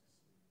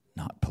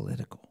 not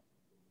political.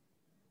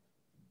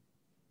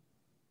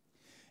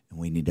 And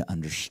we need to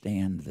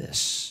understand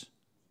this.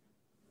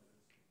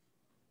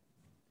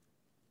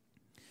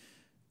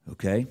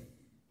 Okay?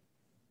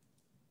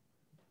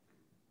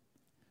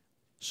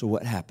 So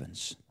what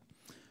happens?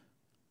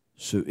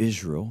 So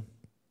Israel,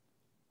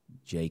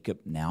 Jacob,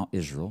 now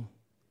Israel,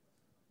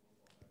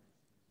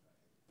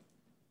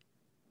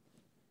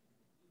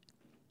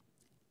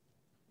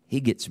 he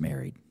gets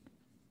married.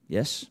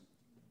 Yes?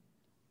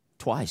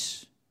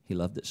 Twice. He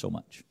loved it so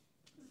much.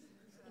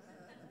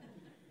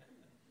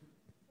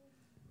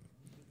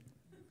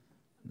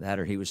 That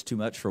or he was too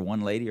much for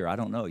one lady, or I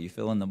don't know. You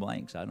fill in the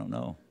blanks. I don't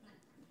know.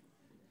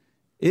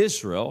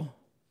 Israel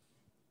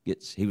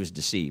he was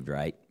deceived,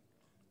 right?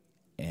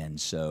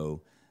 And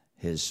so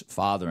his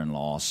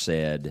father-in-law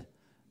said,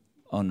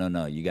 oh,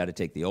 no, you got to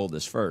take the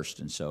oldest first.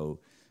 And so,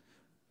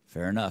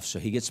 fair enough. So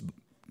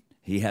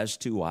he has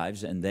two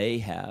wives, and they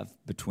have,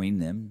 between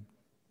them,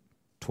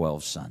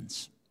 12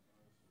 sons.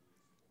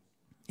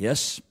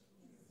 Yes?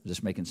 Is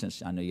this making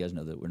sense? I know you guys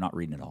know that we're not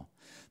reading it all.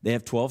 They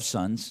have 12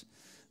 sons.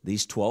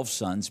 These 12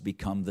 sons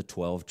become the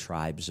 12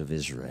 tribes of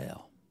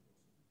Israel.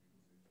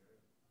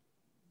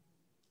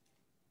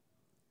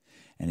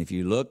 And if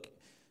you look,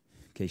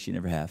 in case you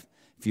never have,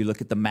 if you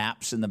look at the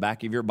maps in the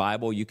back of your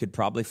Bible, you could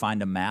probably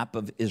find a map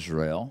of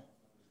Israel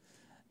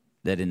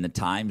that in the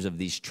times of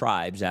these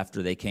tribes,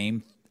 after they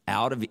came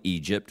out of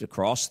Egypt,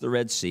 across the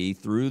Red Sea,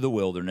 through the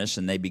wilderness,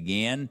 and they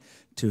began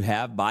to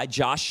have, by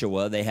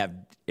Joshua, they have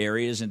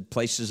areas and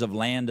places of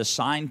land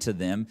assigned to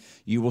them.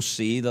 You will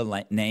see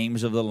the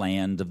names of the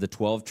land of the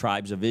 12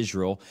 tribes of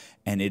Israel,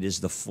 and it is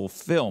the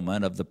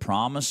fulfillment of the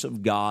promise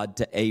of God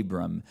to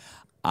Abram.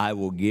 I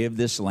will give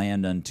this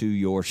land unto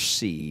your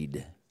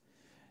seed.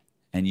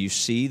 And you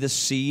see the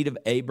seed of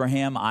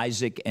Abraham,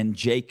 Isaac, and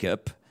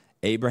Jacob.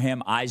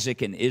 Abraham,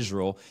 Isaac, and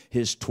Israel,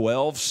 his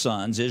 12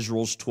 sons,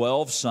 Israel's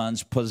 12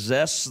 sons,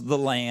 possess the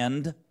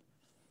land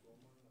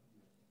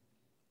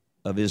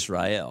of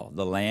Israel,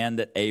 the land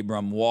that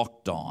Abram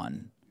walked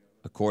on,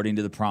 according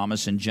to the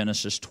promise in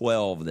Genesis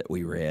 12 that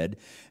we read.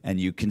 And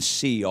you can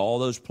see all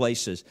those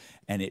places,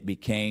 and it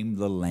became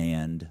the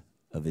land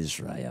of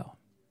Israel.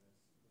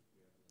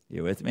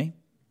 You with me?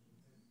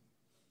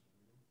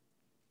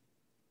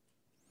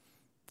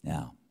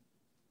 Now,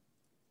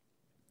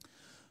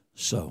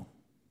 so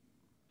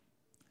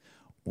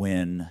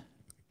when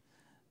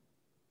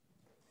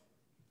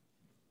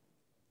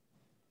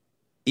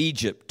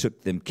Egypt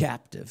took them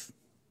captive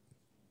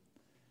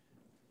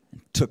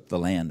and took the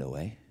land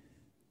away,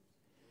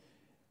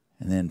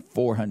 and then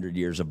 400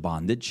 years of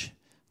bondage,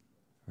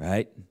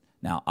 right?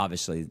 Now,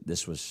 obviously,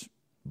 this was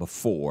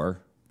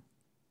before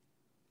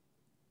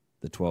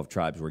the 12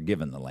 tribes were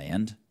given the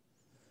land.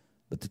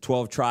 But the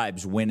 12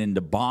 tribes went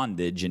into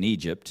bondage in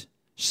Egypt,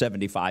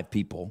 75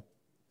 people.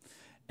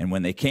 And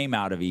when they came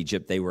out of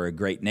Egypt, they were a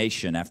great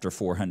nation after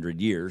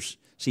 400 years.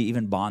 See,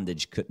 even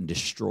bondage couldn't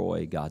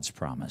destroy God's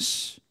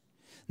promise.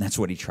 And that's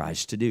what he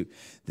tries to do.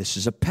 This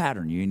is a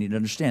pattern. You need to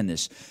understand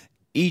this.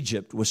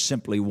 Egypt was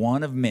simply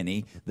one of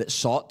many that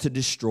sought to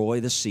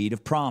destroy the seed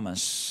of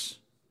promise.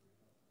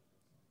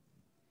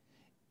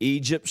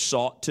 Egypt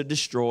sought to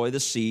destroy the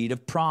seed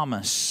of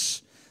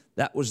promise.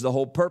 That was the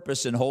whole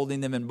purpose in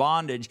holding them in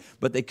bondage,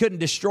 but they couldn't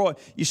destroy.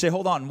 You say,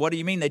 hold on, what do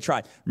you mean they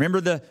tried?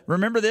 Remember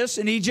this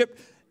in Egypt?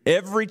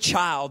 Every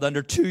child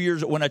under 2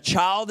 years, when a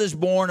child is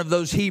born of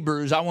those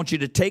Hebrews, I want you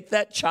to take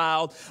that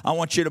child, I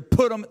want you to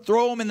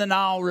throw them in the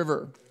Nile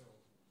River.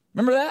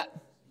 Remember that?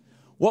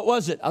 What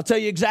was it? I'll tell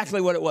you exactly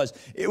what it was.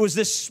 It was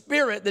this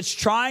spirit that's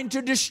trying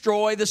to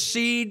destroy the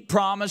seed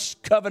promise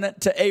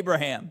covenant to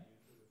Abraham,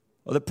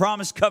 or the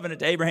promised covenant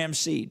to Abraham's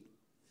seed.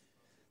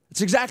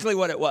 That's exactly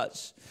what it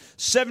was.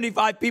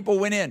 75 people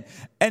went in,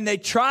 and they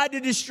tried to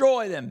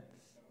destroy them.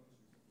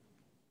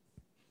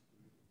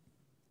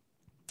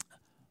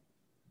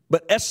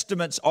 but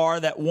estimates are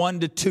that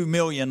 1 to 2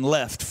 million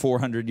left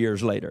 400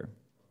 years later.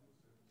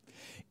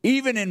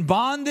 Even in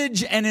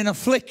bondage and in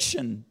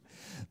affliction,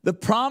 the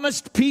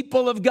promised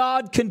people of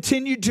God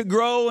continued to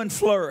grow and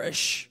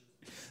flourish.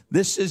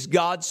 This is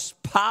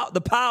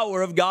the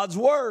power of God's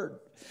word.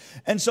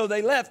 And so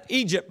they left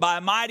Egypt by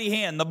a mighty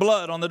hand, the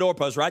blood on the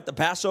doorpost, right? The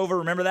Passover,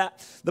 remember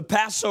that? The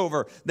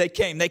Passover, they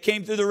came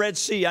through the Red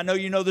Sea. I know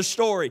you know the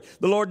story.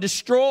 The Lord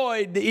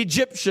destroyed the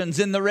Egyptians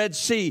in the Red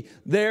Sea.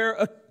 Their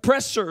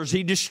oppressors,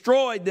 He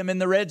destroyed them in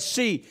the Red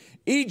Sea.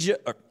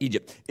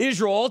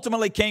 Israel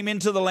ultimately came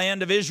into the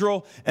land of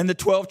Israel, and the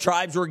 12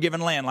 tribes were given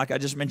land, like I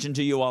just mentioned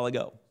to you a while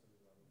ago.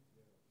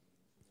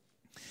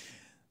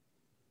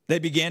 They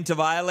began to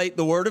violate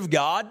the word of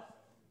God,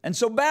 and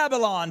so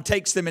Babylon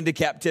takes them into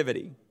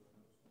captivity.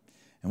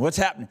 And what's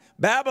happening?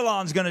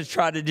 Babylon's going to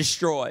try to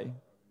destroy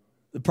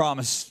the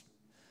promise,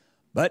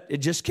 but it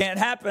just can't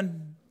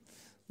happen.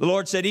 The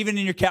Lord said, even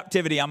in your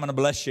captivity, I'm going to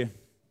bless you.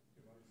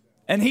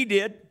 And He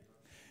did.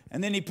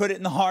 And then He put it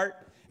in the heart.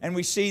 And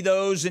we see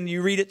those, and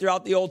you read it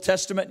throughout the Old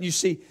Testament, and you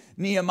see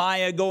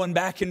Nehemiah going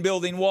back and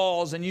building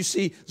walls, and you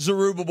see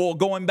Zerubbabel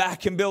going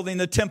back and building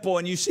the temple,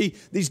 and you see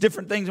these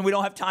different things, and we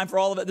don't have time for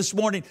all of it this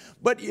morning.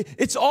 But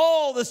it's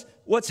all this,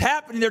 what's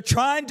happening. They're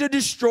trying to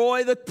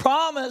destroy the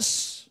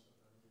promise.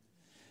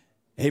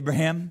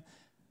 Abraham,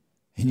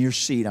 in your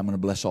seed, I'm going to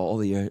bless all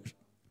the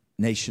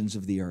nations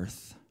of the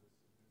earth.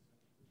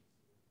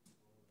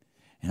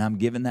 And I'm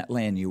giving that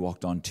land you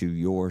walked on to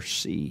your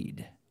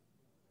seed.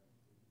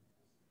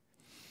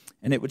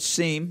 And it would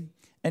seem,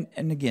 and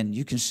again,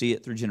 you can see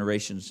it through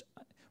generations.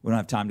 We don't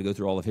have time to go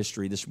through all of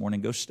history this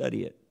morning. Go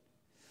study it.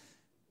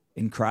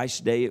 In Christ's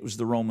day, it was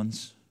the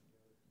Romans.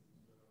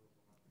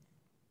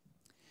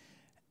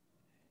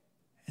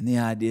 And the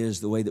idea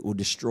is the way that we'll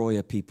destroy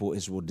a people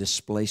is we'll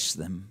displace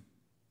them.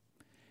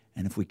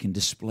 And if we can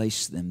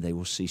displace them, they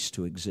will cease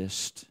to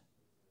exist.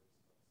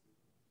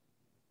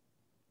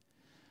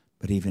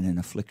 But even in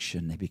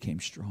affliction, they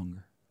became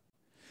stronger.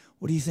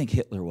 What do you think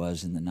Hitler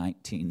was in the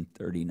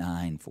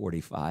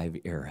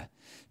 1939-45 era,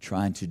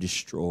 trying to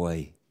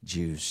destroy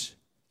Jews?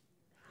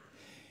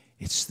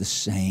 It's the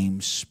same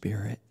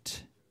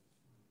spirit.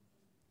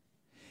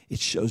 It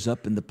shows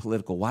up in the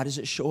political. Why does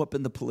it show up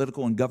in the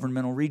political and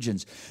governmental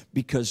regions?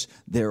 Because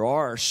there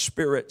are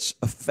spirits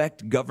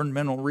affect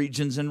governmental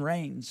regions and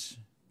reigns.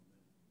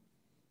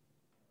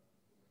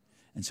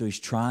 And so he's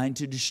trying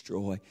to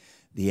destroy.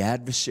 The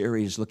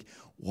adversary is looking.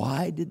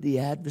 Why did the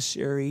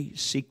adversary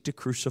seek to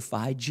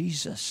crucify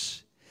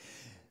Jesus?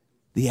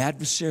 The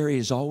adversary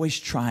is always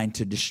trying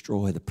to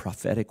destroy the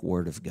prophetic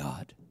word of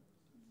God.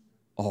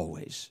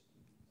 Always.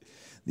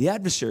 The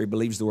adversary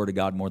believes the word of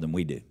God more than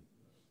we do.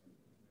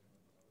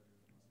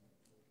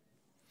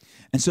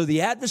 And so the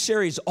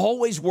adversary is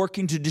always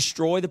working to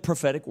destroy the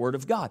prophetic word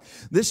of God.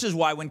 This is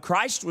why when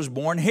Christ was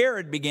born,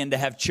 Herod began to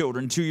have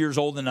children 2 years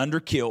old and under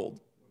killed.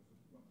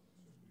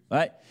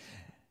 Right?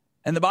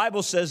 And the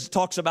Bible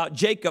talks about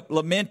Jacob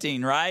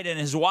lamenting, right? And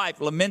his wife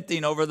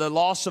lamenting over the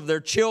loss of their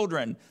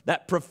children.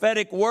 That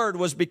prophetic word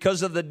was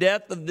because of the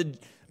death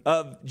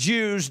of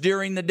Jews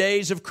during the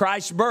days of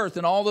Christ's birth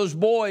and all those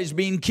boys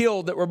being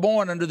killed that were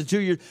born under the 2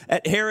 years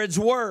at Herod's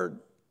word.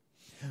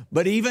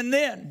 But even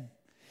then,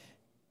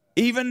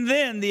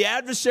 the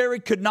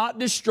adversary could not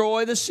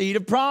destroy the seed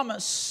of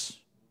promise.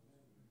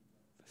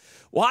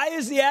 Why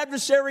is the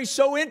adversary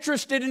so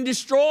interested in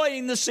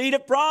destroying the seed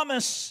of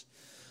promise?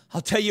 I'll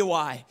tell you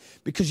why.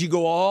 Because you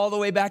go all the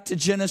way back to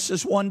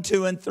Genesis 1,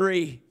 2, and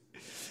 3.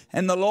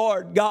 And the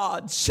Lord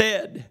God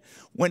said,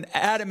 when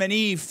Adam and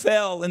Eve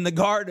fell in the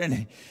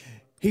garden,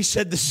 He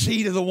said the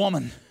seed of the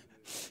woman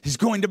is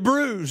going to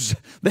bruise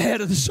the head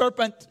of the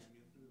serpent.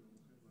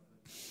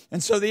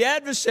 And so the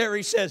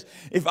adversary says,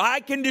 if I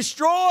can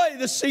destroy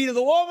the seed of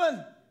the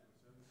woman,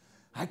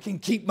 I can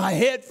keep my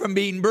head from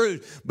being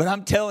bruised. But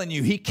I'm telling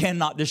you, he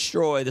cannot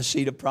destroy the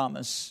seed of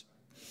promise.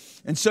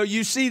 And so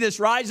you see this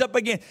rise up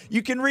again.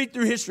 You can read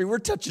through history. We're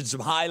touching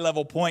some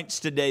high-level points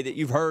today that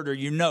you've heard or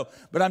you know.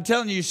 But I'm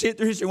telling you, you see it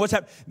through history. What's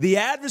happening? The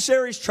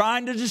adversary is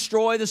trying to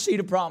destroy the seed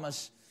of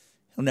promise.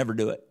 He'll never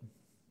do it.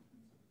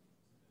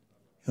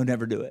 He'll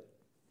never do it.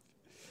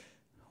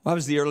 Why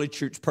was the early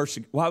church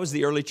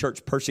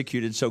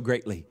persecuted so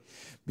greatly?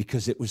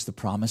 Because it was the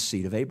promised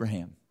seed of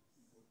Abraham.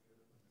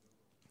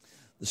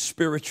 The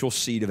spiritual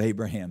seed of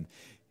Abraham.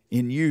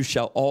 In you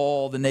shall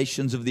all the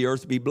nations of the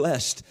earth be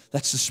blessed.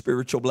 That's the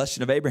spiritual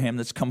blessing of Abraham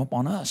that's come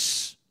upon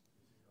us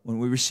when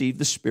we receive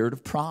the spirit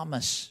of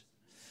promise.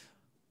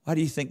 Why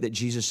do you think that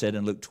Jesus said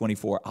in Luke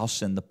 24, I'll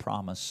send the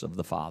promise of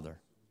the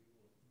Father?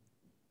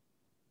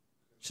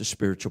 It's a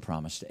spiritual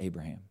promise to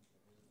Abraham.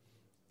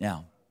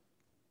 Now,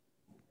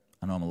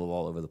 I know I'm a little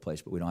all over the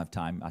place, but we don't have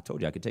time. I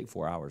told you I could take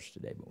 4 hours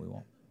today, but we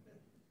won't.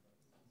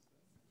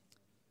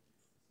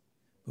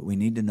 But we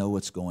need to know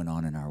what's going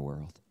on in our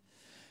world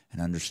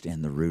and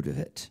understand the root of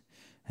it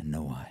and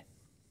know why.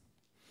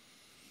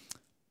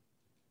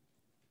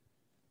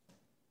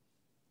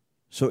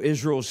 So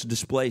Israel's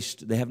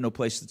displaced. They have no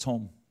place that's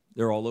home.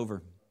 They're all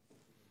over.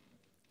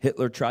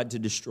 Hitler tried to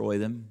destroy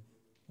them,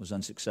 was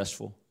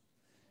unsuccessful.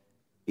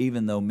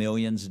 even though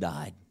millions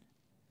died,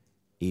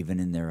 even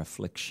in their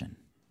affliction,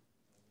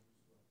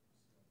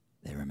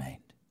 they remained.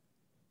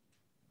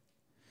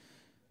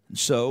 And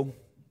so,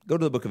 go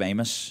to the book of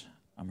Amos.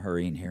 I'm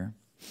hurrying here.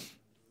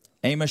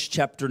 Amos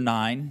chapter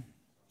 9.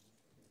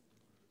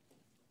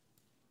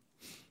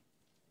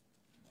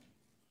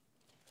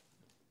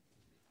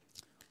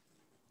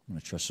 I'm going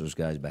to trust those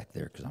guys back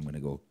there because I'm going to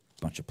go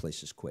a bunch of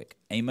places quick.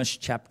 Amos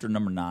chapter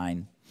number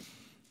 9.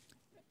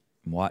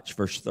 Watch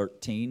verse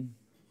 13.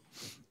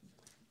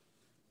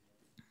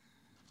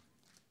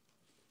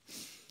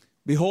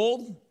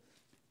 Behold,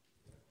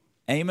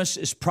 Amos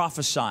is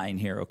prophesying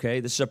here, okay?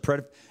 This is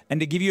and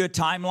to give you a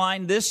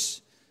timeline,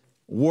 this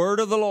word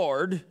of the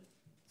Lord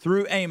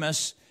through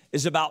Amos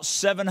is about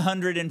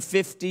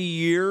 750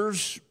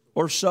 years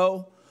or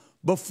so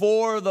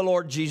before the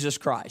Lord Jesus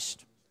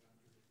Christ.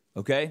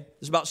 Okay?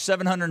 It's about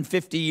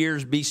 750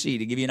 years BC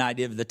to give you an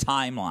idea of the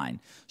timeline.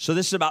 So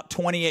this is about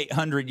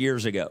 2,800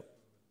 years ago.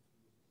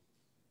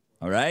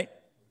 All right?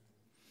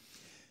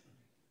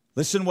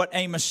 Listen what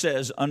Amos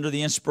says under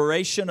the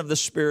inspiration of the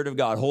Spirit of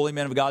God. Holy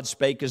men of God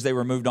spake as they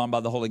were moved on by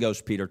the Holy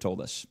Ghost, Peter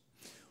told us.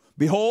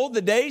 Behold,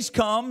 the days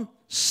come,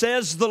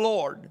 says the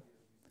Lord,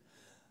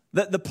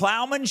 that the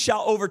plowman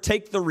shall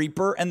overtake the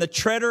reaper, and the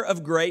treader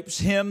of grapes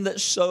him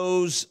that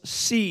sows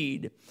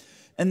seed.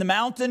 And the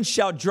mountains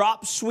shall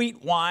drop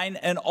sweet wine,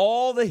 and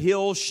all the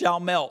hills shall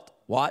melt.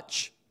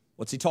 Watch.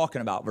 What's he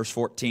talking about? Verse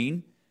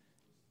 14.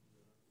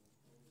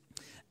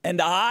 And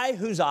I,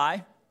 who's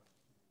I?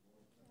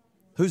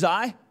 Who's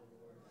I?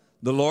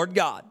 The Lord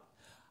God.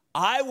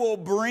 I will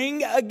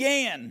bring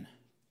again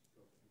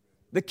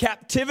the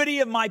captivity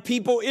of my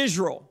people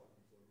Israel.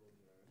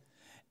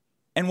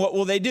 And what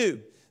will they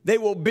do? They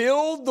will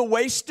build the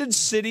wasted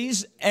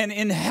cities and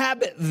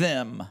inhabit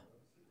them.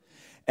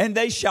 And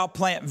they shall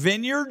plant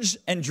vineyards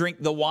and drink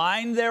the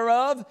wine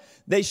thereof.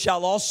 They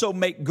shall also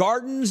make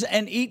gardens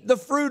and eat the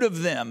fruit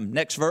of them.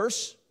 Next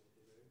verse.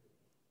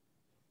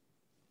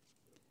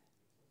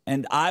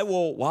 And I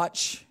will,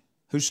 watch,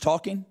 who's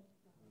talking?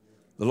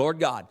 The Lord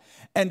God.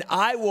 And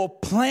I will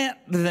plant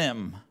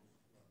them.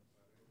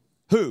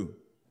 Who?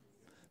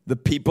 The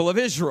people of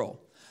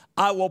Israel.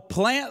 I will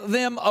plant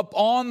them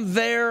upon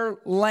their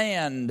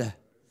land.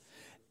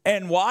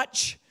 And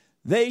watch,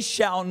 they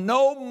shall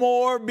no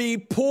more be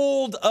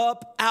pulled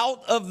up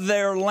out of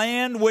their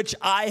land which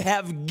I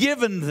have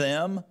given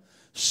them,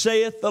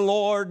 saith the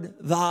Lord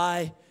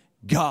thy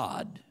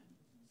God.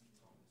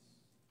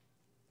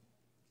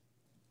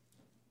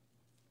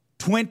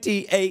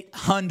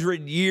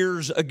 2,800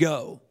 years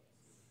ago,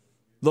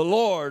 the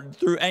Lord,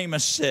 through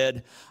Amos,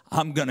 said,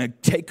 I'm going to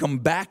take them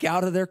back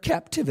out of their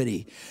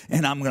captivity,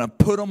 and I'm going to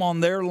put them on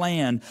their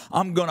land.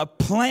 I'm going to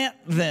plant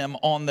them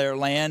on their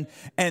land,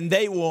 and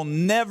they will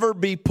never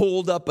be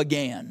pulled up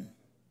again.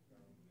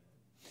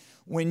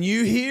 When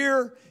you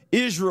hear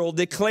Israel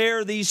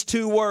declare these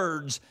two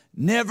words,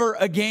 never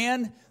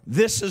again,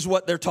 this is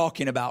what they're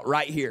talking about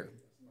right here.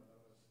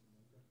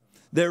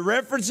 They're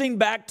referencing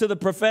back to the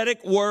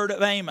prophetic word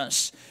of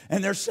Amos,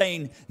 and they're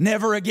saying,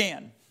 never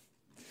again.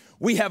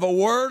 We have a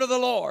word of the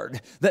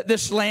Lord that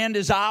this land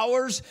is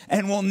ours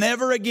and will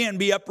never again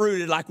be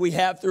uprooted like we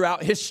have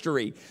throughout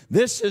history.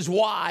 This is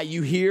why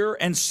you hear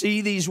and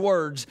see these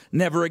words,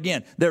 never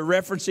again. They're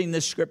referencing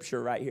this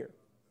scripture right here.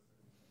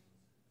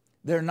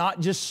 They're not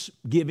just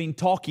giving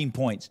talking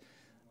points.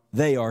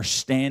 They are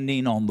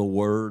standing on the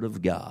word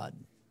of God.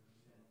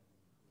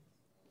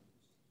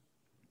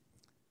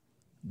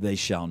 They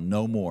shall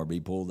no more be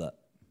pulled up.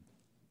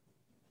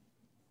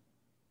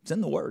 It's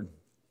in the word.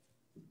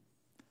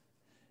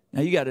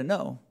 Now you got to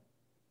know,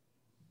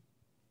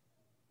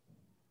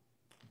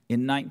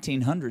 in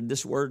 1900,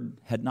 this word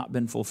had not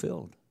been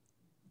fulfilled.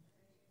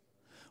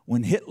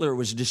 When Hitler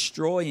was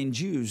destroying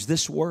Jews,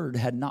 this word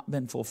had not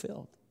been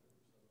fulfilled.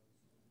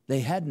 They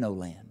had no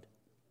land.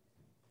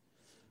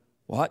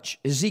 Watch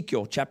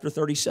Ezekiel chapter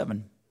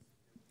 37.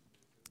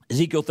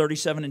 Ezekiel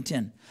 37 and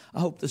 10.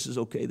 I hope this is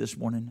okay this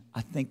morning.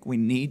 I think we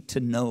need to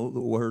know the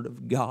word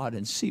of God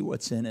and see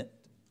what's in it.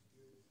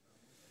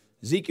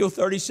 Ezekiel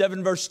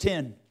 37 verse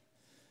 10.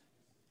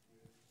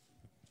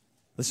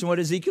 Listen what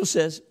Ezekiel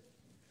says.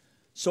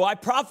 So I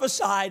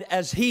prophesied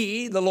as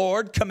he, the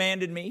Lord,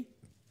 commanded me.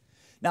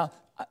 Now,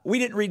 we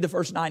didn't read the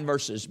first 9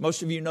 verses.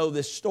 Most of you know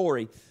this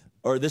story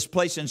or this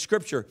place in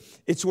Scripture.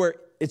 It's where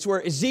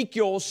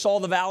Ezekiel saw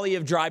the valley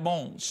of dry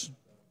bones.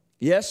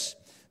 Yes?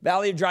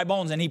 Valley of dry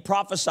bones. And he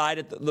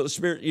prophesied, the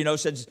Spirit,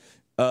 said,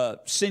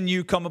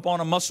 sinew come upon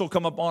them, muscle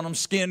come upon them,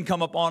 skin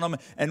come upon them,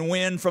 and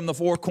wind from the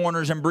 4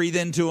 corners and breathe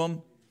into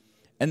them.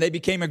 And they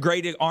became a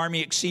great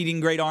army,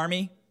 exceeding great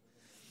army.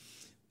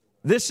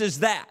 This is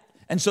that.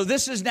 And so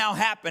this has now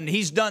happened.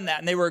 He's done that.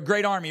 And they were a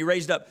great army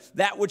raised up.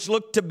 That which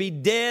looked to be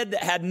dead,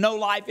 that had no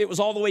life, it was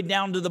all the way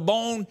down to the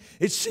bone.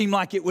 It seemed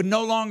like it would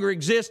no longer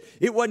exist.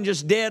 It wasn't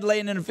just dead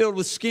laying in a field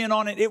with skin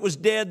on it. It was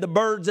dead. The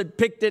birds had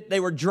picked it. They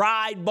were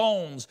dried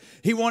bones.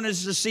 He wanted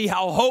us to see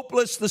how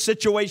hopeless the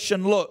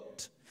situation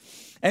looked.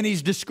 And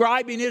he's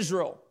describing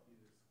Israel.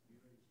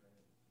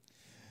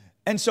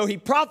 And so he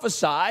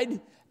prophesied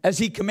as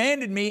he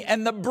commanded me,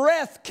 and the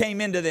breath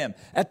came into them.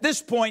 At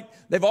this point,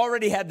 they've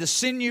already had the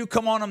sinew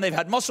come on them, they've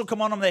had muscle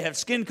come on them, they have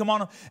skin come on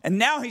them, and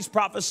now he's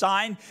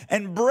prophesying,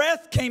 and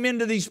breath came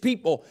into these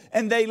people,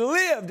 and they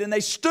lived, and they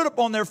stood up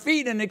on their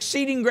feet, an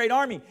exceeding great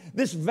army.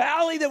 This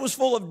valley that was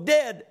full of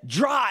dead,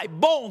 dry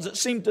bones that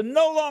seemed to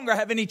no longer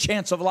have any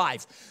chance of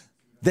life.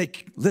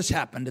 This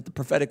happened at the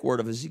prophetic word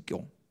of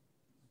Ezekiel.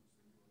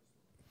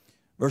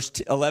 Verse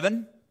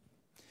 11,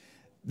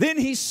 then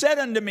he said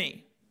unto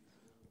me,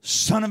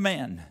 Son of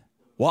man,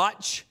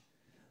 watch,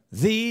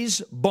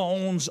 these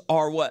bones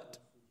are what?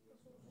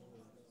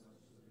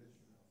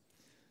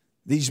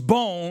 These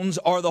bones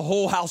are the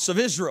whole house of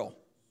Israel.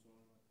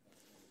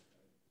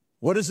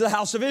 What does the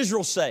house of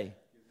Israel say?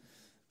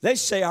 They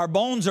say our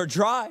bones are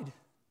dried.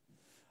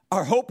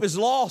 Our hope is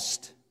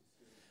lost.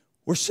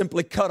 We're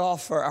simply cut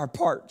off for our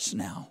parts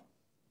now.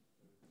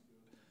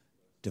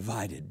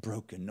 Divided,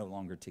 broken, no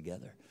longer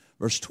together.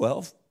 Verse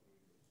 12.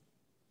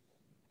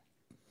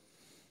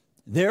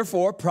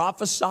 Therefore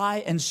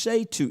prophesy and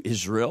say to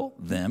Israel,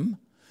 them,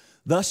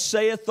 thus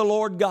saith the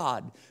Lord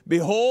God,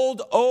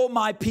 behold, O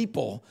my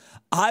people,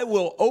 I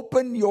will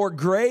open your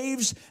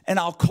graves, and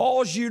I'll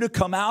cause you to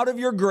come out of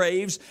your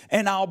graves,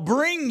 and I'll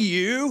bring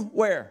you,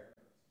 where?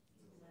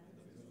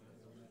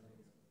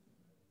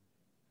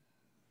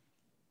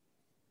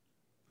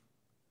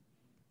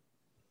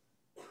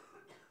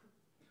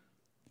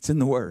 It's in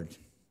the Word.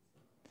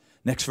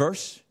 Next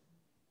verse.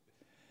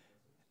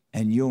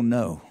 And you'll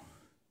know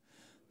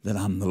that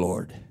I'm the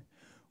Lord,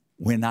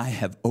 when I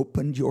have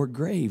opened your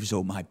graves,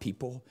 O my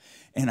people,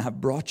 and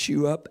I've brought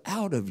you up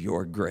out of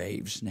your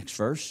graves. Next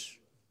verse.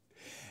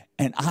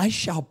 And I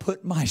shall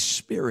put my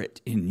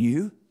spirit in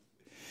you,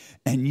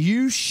 and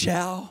you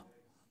shall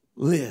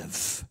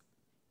live.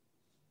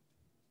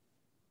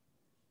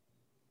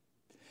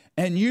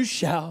 And you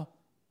shall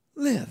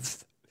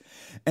live.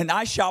 And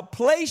I shall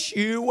place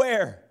you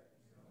where?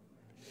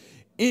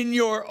 In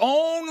your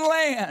own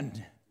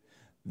land.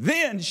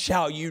 Then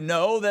shall you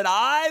know that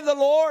I, the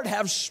Lord,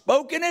 have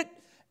spoken it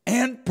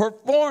and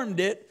performed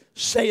it,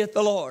 saith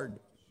the Lord.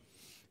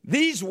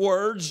 These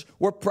words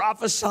were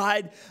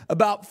prophesied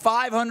about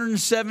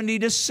 570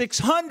 to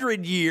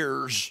 600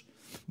 years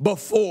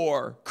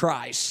before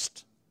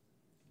Christ.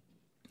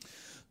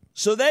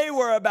 So they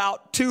were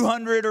about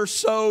 200 or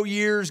so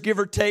years, give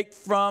or take,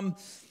 from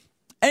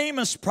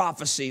Amos'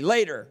 prophecy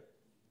later.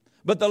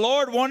 But the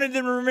Lord wanted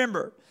them to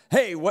remember,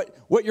 hey,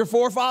 what your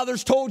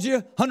forefathers told you,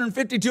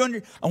 150,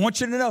 200, I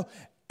want you to know.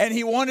 And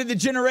he wanted the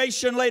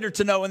generation later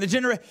to know.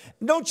 And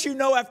don't you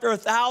know after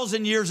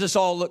 1,000 years this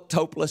all looked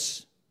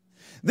hopeless?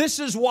 This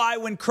is why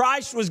when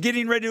Christ was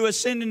getting ready to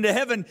ascend into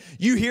heaven,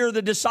 you hear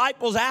the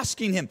disciples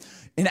asking him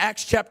in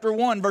Acts chapter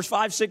 1, verse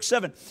 5, 6,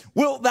 7,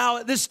 wilt thou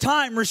at this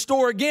time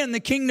restore again the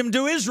kingdom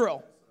to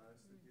Israel?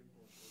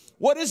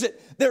 What is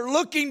it? They're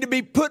looking to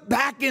be put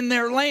back in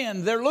their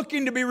land. They're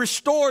looking to be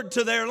restored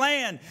to their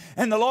land.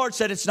 And the Lord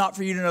said, it's not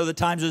for you to know the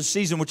times of the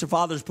season which the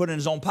Father has put in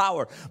his own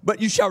power.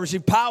 But you shall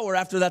receive power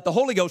after that the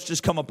Holy Ghost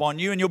has come upon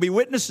you. And you'll be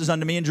witnesses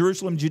unto me in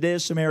Jerusalem, Judea,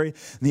 Samaria,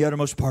 and the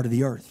uttermost part of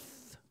the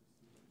earth.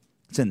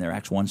 It's in there,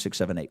 Acts 1, 6,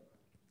 7, 8.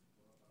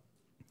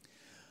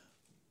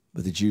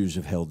 But the Jews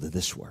have held to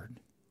this word.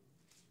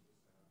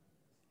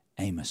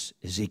 Amos,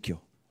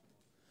 Ezekiel.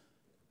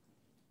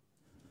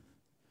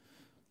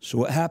 So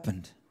what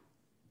happened?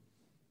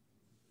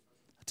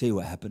 I'll tell you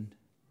what happened.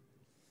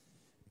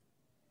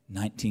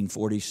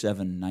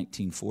 1947,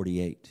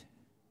 1948.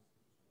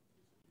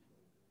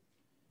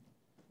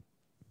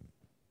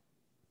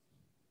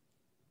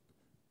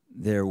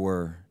 There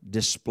were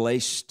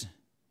displaced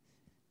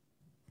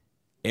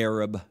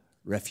Arab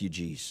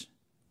refugees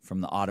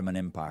from the Ottoman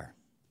Empire.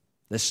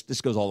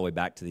 This goes all the way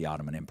back to the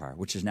Ottoman Empire,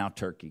 which is now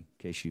Turkey,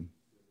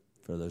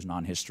 for those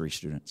non-history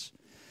students.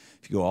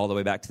 If you go all the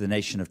way back to the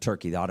nation of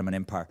Turkey, the Ottoman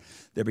Empire,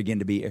 there began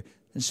to be,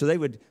 and so they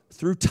would,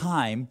 through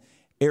time,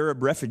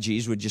 Arab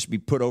refugees would just be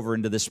put over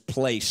into this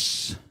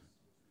place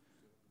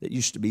that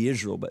used to be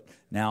Israel, but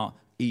now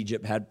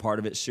Egypt had part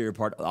of it, Syria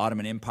part, the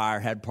Ottoman Empire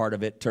had part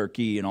of it,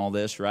 Turkey and all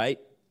this, right?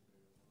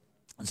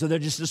 And so they're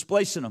just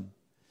displacing them.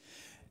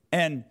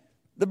 And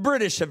the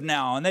British have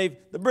now, and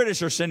the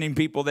British are sending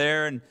people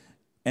there,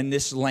 and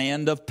this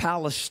land of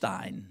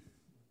Palestine.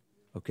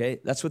 Okay,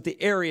 that's what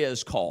the area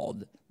is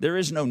called. There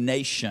is no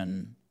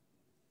nation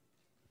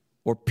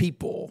or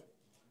people.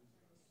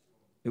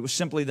 It was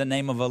simply the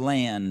name of a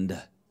land.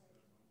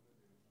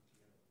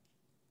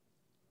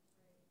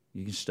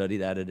 You can study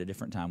that at a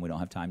different time. We don't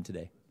have time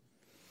today.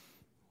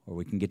 Or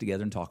we can get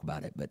together and talk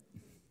about it, but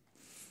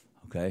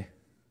okay.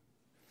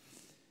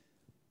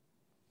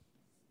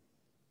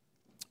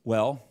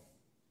 Well,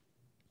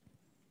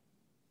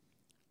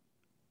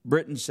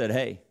 Britain said,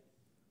 hey,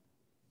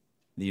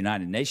 the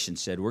United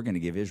Nations said, we're going to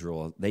give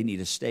Israel, they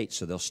need a state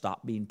so they'll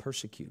stop being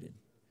persecuted.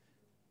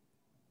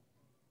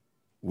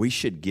 We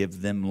should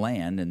give them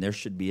land and there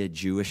should be a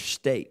Jewish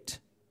state.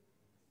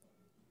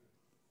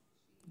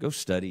 Go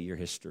study your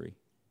history.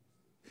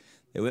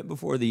 They went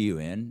before the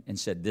UN and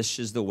said, this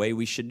is the way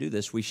we should do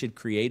this. We should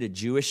create a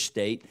Jewish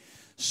state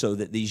so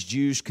that these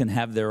Jews can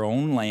have their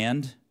own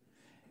land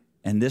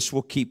And this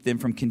will keep them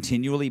from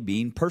continually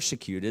being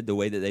persecuted the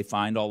way that they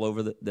find all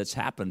over that's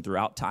happened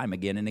throughout time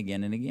again and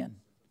again and again.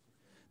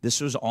 This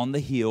was on the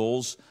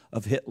heels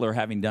of Hitler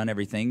having done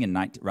everything,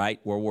 right?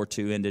 World War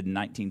II ended in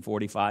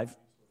 1945.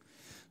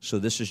 So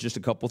this is just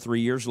 3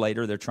 years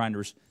later. They're trying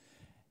to...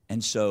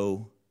 And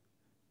so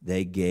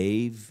they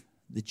gave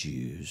the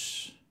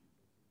Jews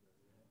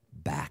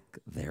back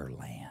their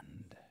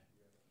land.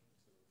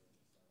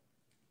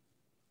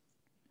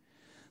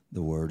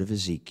 The word of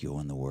Ezekiel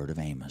and the word of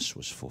Amos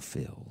was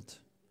fulfilled.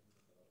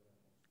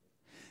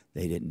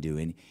 They didn't do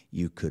any...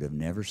 You could have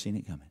never seen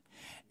it coming.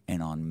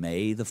 And on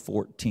May the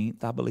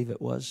 14th, I believe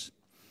it was,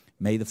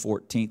 May the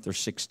 14th or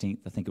 16th,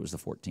 I think it was the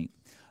 14th,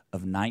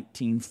 of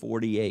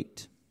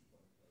 1948.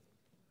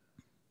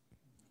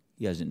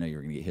 You guys didn't know you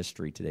were going to get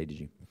history today, did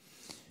you?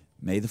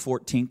 May the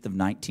 14th of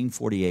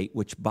 1948,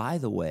 which, by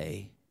the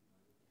way,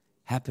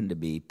 happened to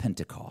be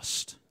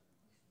Pentecost.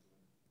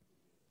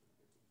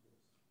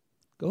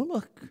 Go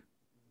look.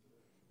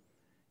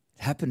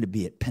 It happened to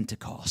be at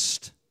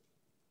Pentecost.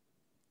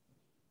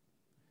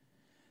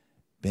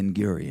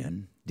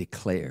 Ben-Gurion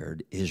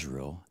declared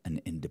Israel an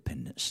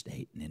independent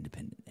state, an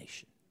independent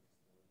nation.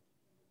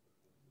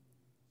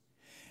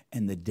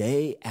 And the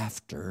day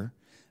after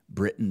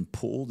Britain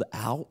pulled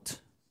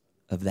out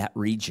of that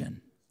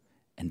region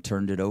and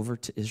turned it over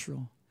to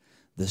Israel,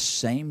 the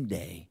same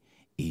day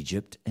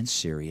Egypt and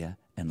Syria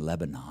and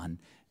Lebanon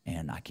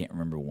and I can't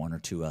remember one or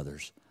two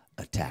others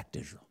attacked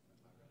Israel.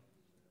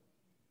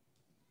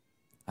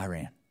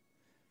 Iran.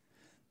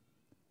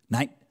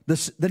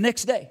 The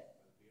next day,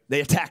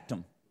 they attacked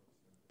them.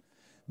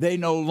 They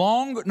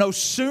no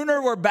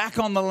sooner were back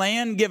on the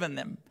land given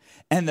them.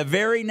 And the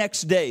very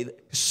next day,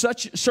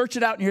 search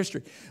it out in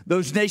history,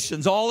 those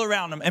nations all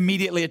around them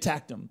immediately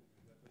attacked them.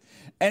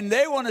 And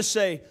they want to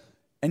say,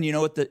 and you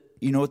know what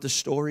the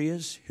story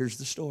is? Here's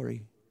the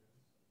story.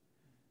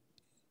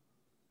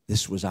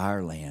 This was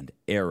our land,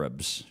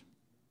 Arabs,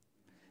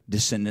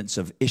 descendants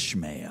of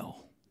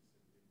Ishmael.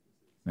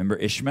 Remember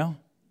Ishmael?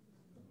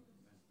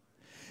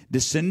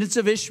 Descendants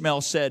of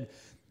Ishmael said,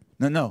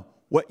 no.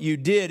 What you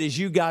did is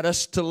you got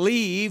us to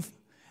leave,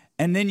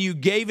 and then you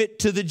gave it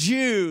to the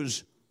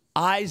Jews,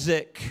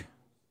 Isaac.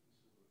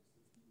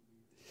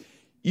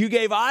 You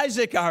gave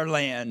Isaac our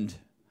land.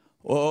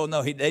 Oh,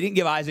 no, they didn't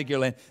give Isaac your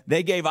land.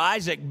 They gave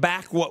Isaac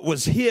back what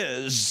was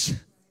his.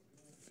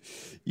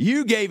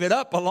 You gave it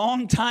up a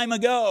long time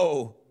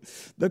ago.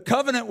 The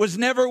covenant was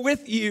never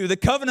with you. The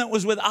covenant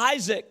was with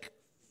Isaac.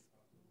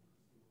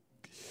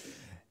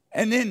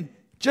 And then,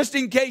 just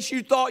in case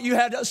you thought you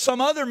had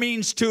some other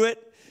means to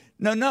it,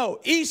 no.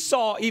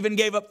 Esau even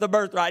gave up the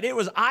birthright. It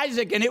was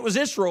Isaac and it was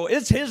Israel.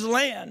 It's his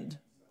land.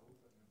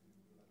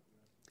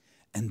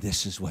 And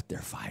this is what they're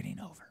fighting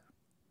over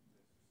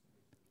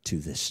to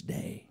this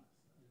day.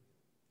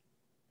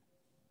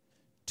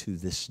 To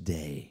this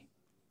day.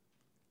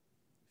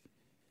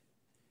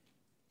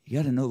 You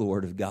got to know the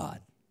Word of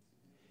God.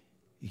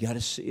 You got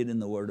to see it in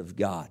the Word of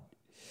God.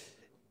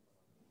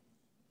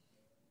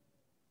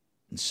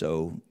 And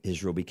so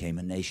Israel became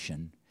a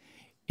nation.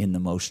 In the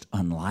most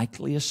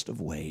unlikeliest of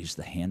ways,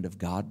 the hand of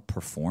God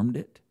performed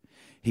it.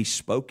 He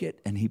spoke it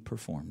and He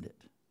performed it.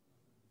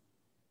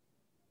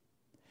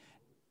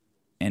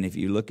 And if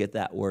you look at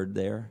that word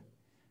there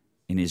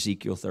in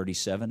Ezekiel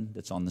 37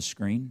 that's on the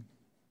screen,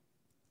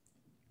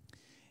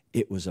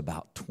 it was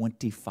about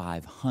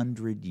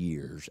 2,500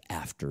 years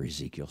after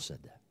Ezekiel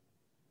said that.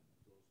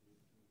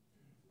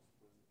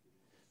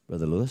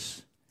 Brother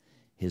Lewis,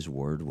 His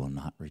word will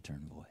not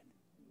return void.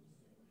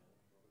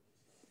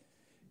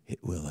 It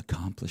will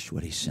accomplish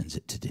what He sends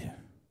it to do.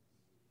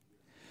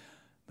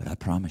 But I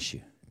promise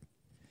you,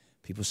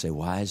 people say,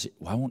 why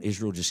won't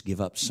Israel just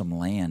give up some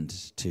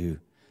land to...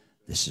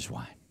 This is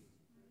why.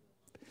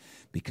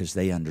 Because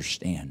they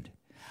understand.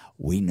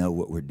 We know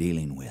what we're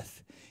dealing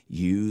with.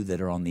 You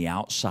that are on the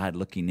outside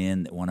looking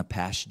in, that want to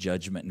pass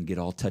judgment and get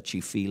all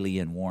touchy-feely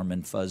and warm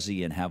and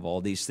fuzzy and have all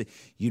these things,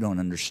 you don't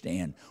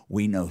understand.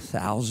 We know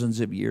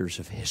thousands of years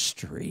of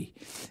history.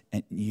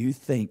 And you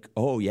think,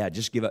 oh yeah,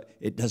 just give up.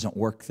 It doesn't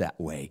work that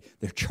way.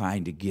 They're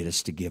trying to get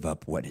us to give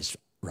up what is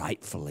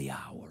rightfully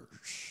ours.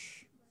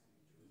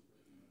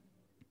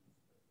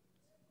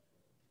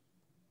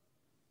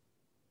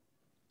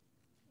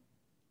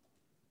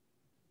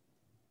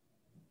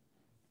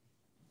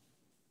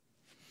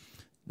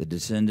 The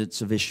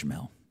descendants of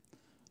Ishmael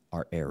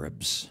are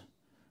Arabs.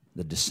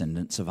 The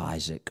descendants of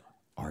Isaac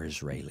are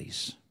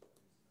Israelis.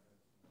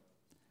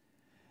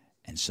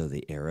 And so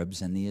the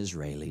Arabs and the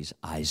Israelis,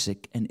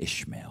 Isaac and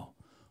Ishmael,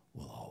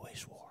 will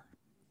always war.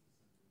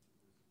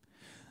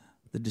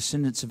 The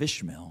descendants of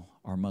Ishmael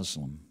are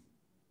Muslim.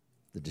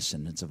 The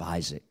descendants of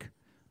Isaac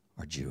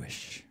are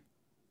Jewish.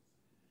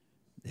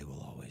 They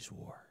will always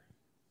war.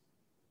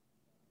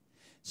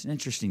 It's an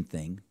interesting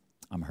thing.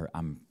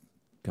 I'm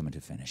coming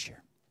to finish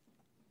here.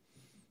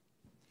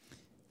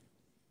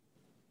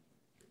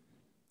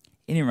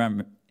 Any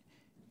remember,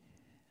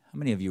 how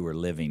many of you were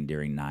living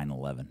during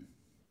 9/11?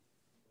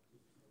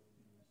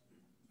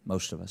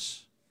 Most of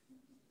us.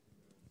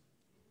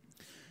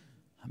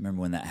 I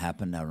remember when that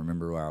happened. I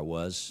remember where I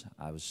was.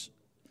 I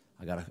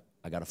got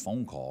a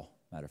phone call.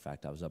 Matter of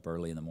fact, I was up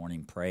early in the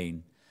morning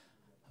praying.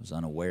 I was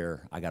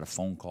unaware. I got a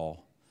phone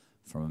call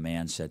from a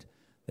man, said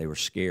they were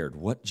scared.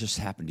 What just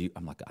happened to you?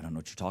 I'm like, I don't know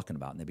what you're talking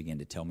about. And they began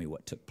to tell me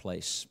what took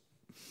place.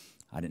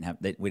 We didn't have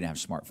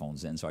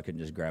smartphones then, so I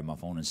couldn't just grab my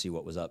phone and see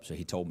what was up. So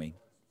he told me.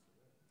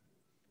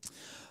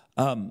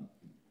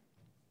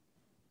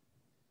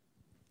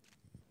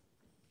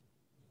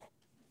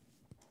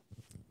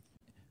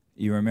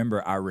 You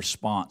remember our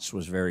response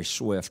was very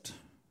swift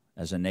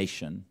as a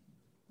nation.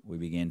 We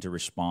began to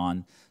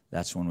respond.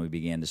 That's when we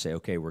began to say,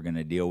 okay, we're going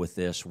to deal with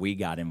this. We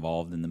got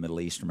involved in the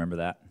Middle East. Remember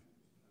that?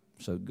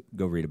 So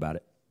go read about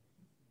it.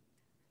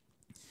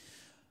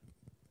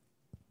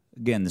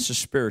 Again, this is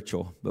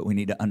spiritual, but we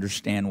need to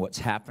understand what's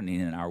happening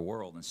in our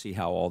world and see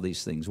how all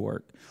these things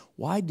work.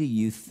 Why do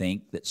you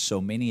think that so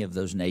many of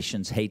those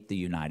nations hate the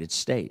United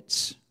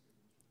States?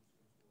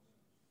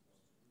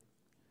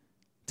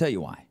 I'll tell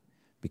you why.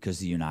 Because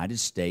the United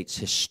States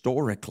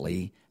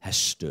historically has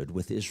stood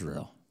with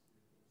Israel.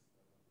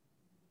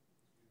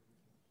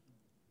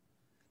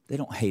 They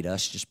don't hate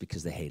us just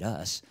because they hate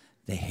us.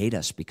 They hate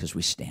us because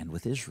we stand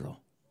with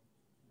Israel.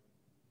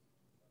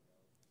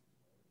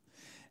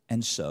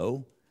 And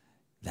so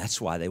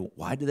that's why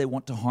do they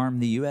want to harm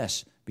the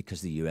U.S.?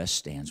 Because the U.S.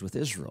 stands with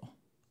Israel.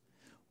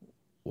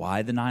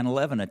 Why the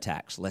 9/11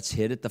 attacks? Let's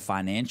hit at the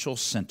financial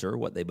center,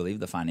 what they believe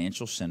the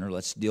financial center.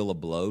 Let's deal a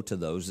blow to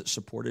those that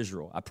support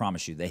Israel. I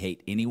promise you, they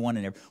hate anyone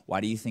and everyone.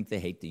 Why do you think they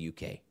hate the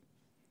UK?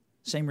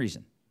 Same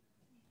reason.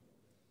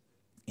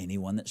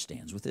 Anyone that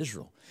stands with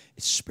Israel.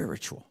 It's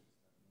spiritual.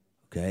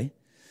 Okay?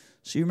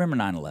 So you remember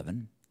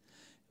 9/11.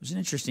 It was an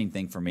interesting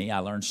thing for me. I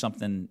learned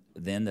something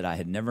then that I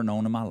had never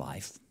known in my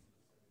life.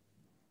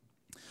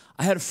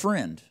 I had a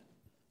friend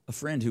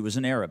who was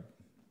an Arab.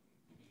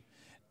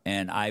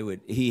 And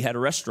he had a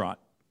restaurant,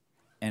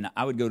 and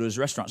I would go to his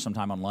restaurant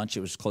sometime on lunch.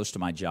 It was close to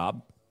my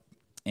job,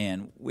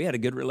 and we had a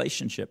good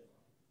relationship.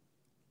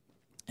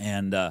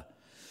 And a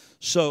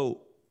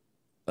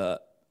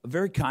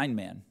very kind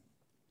man.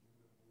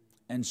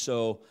 And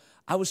so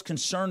I was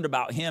concerned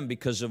about him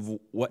because of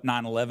what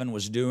 9/11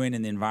 was doing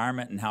in the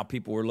environment and how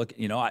people were looking.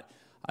 You know, I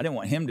didn't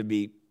want him to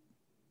be,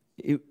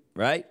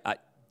 right? I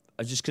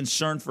was just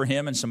concerned for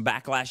him and some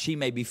backlash he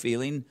may be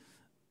feeling,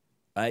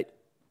 right?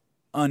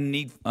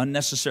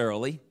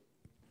 Unnecessarily.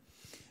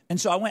 And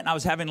so I went and I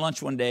was having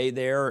lunch one day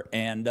there,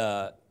 and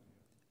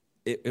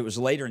it was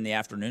later in the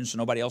afternoon, so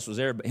nobody else was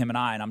there but him and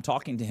I, and I'm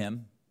talking to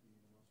him,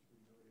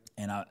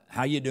 and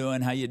how you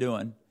doing, how you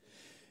doing?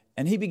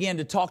 And he began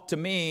to talk to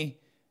me,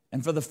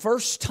 and for the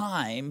first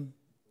time,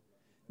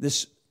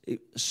 this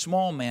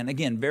small man,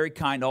 again, very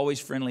kind, always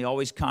friendly,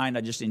 always kind,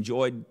 I just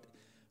enjoyed,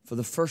 for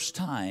the first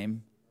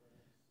time,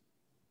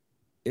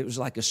 it was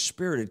like a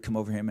spirit had come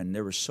over him, and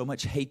there was so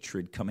much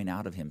hatred coming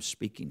out of him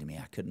speaking to me.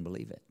 I couldn't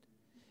believe it.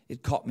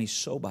 It caught me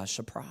so by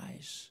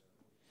surprise.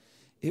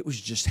 It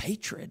was just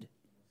hatred.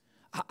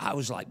 I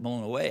was like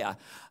blown away.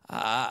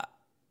 I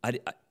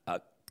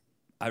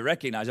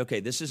recognized, okay,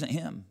 this isn't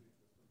him.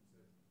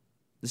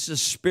 This is a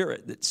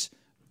spirit that's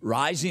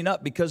rising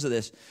up because of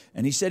this.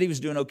 And he said he was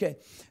doing okay.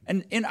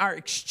 And in our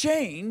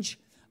exchange,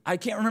 I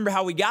can't remember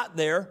how we got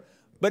there,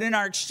 but in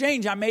our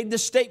exchange, I made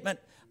this statement.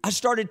 I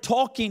started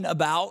talking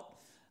about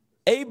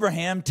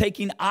Abraham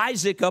taking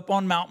Isaac up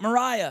on Mount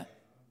Moriah.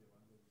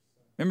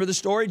 Remember the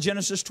story?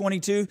 Genesis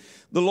 22.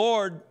 The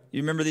Lord,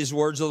 you remember these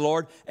words of the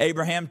Lord?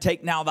 Abraham,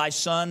 take now thy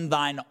son,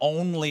 thine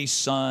only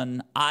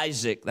son,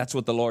 Isaac. That's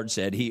what the Lord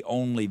said. He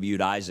only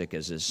viewed Isaac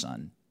as his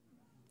son.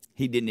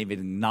 He didn't even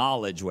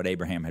acknowledge what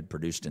Abraham had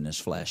produced in his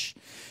flesh.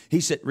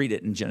 He said, read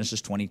it in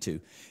Genesis 22.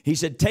 He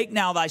said, take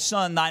now thy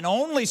son, thine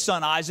only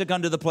son, Isaac,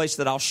 unto the place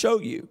that I'll show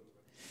you.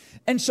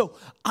 And so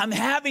I'm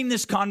having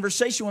this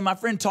conversation with my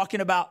friend talking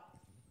about,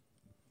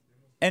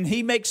 and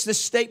he makes this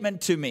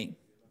statement to me.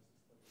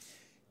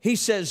 He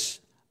says,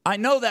 I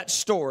know that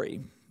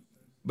story,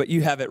 but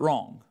you have it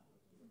wrong.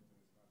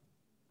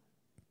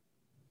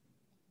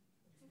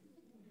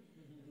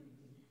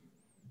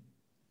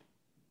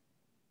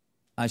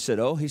 I said,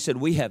 oh, he said,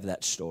 we have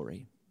that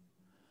story.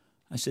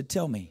 I said,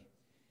 tell me.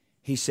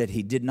 He said,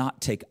 he did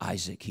not take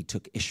Isaac, he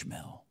took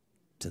Ishmael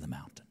to the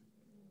mountain.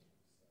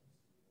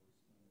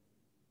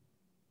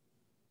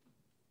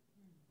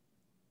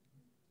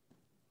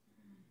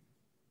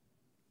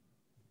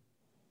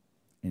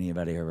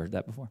 Anybody ever heard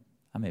that before?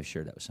 I may have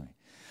shared that with somebody.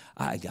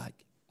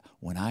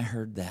 When I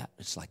heard that,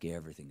 it's like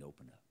everything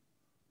opened up.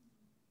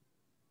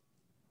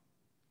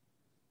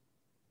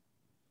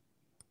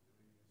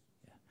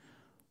 Yeah.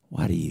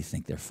 Why do you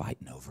think they're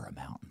fighting over a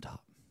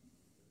mountaintop?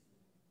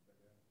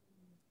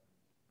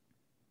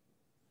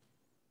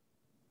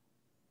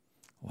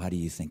 Why do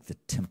you think the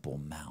Temple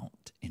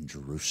Mount in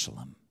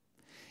Jerusalem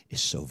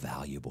is so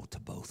valuable to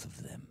both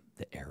of them,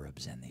 the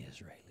Arabs and the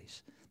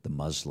Israelis, the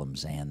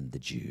Muslims and the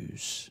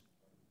Jews?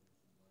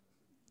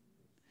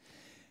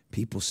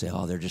 People say,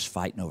 oh, they're just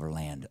fighting over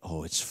land.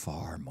 Oh, it's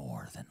far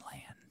more than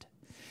land.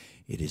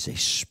 It is a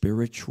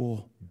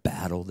spiritual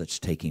battle that's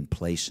taking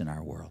place in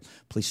our world.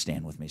 Please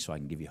stand with me so I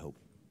can give you hope.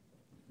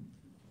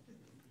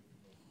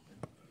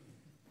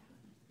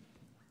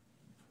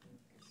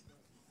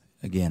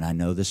 Again, I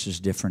know this is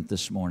different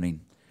this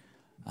morning.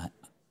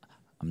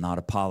 I'm not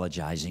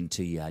apologizing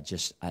to you. I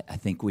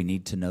think we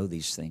need to know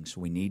these things.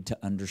 We need to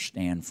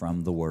understand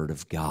from the Word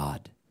of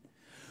God.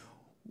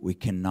 We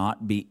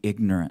cannot be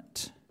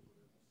ignorant.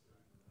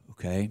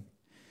 Okay?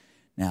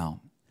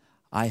 Now,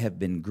 I have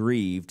been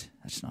grieved.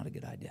 That's not a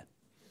good idea.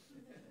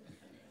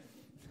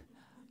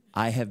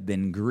 I have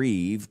been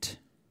grieved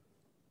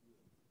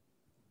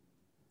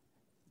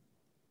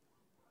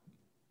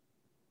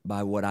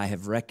by what I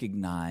have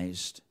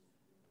recognized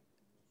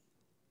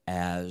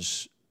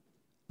as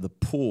the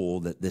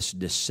pull that this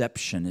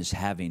deception is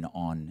having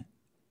on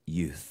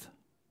youth.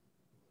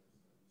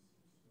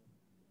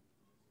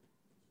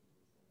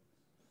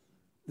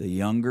 The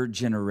younger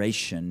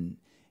generation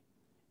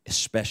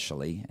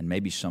especially, and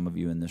maybe some of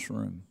you in this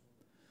room,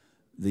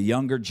 the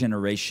younger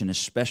generation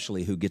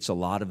especially, who gets a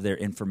lot of their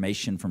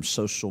information from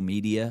social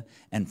media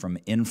and from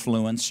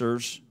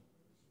influencers,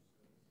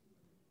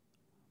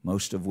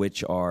 most of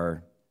which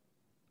are,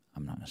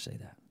 I'm not going to say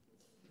that.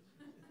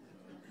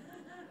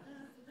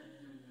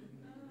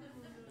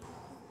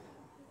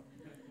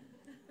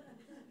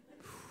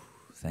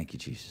 Thank you,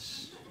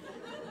 Jesus.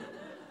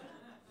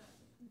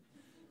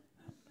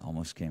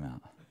 Almost came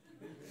out.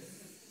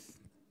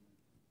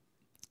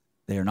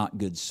 They are not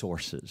good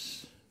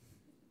sources.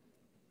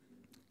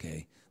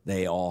 Okay?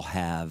 They all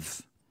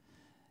have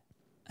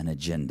an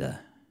agenda.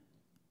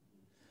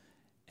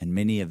 And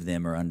many of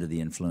them are under the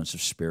influence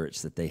of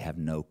spirits that they have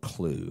no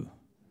clue.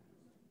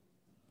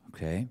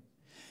 Okay?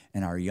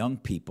 And our young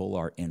people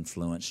are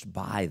influenced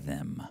by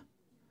them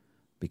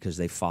because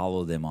they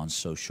follow them on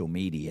social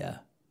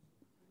media.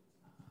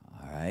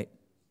 All right?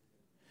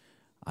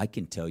 I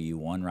can tell you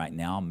one right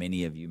now.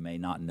 Many of you may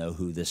not know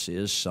who this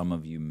is. Some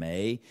of you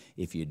may.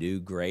 If you do,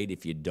 great.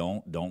 If you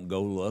don't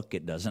go look.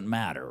 It doesn't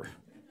matter.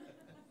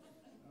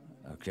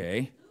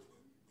 Okay?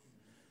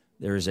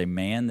 There is a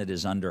man that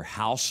is under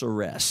house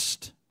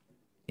arrest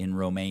in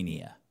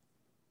Romania.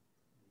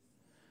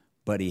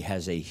 But he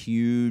has a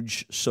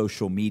huge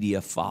social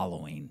media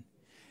following.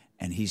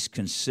 And he's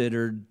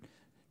considered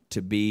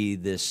to be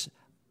this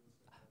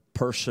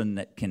person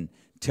that can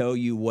tell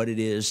you what it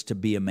is to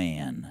be a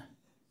man.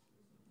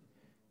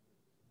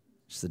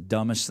 It's the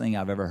dumbest thing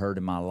I've ever heard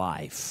in my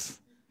life.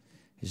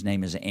 His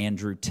name is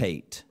Andrew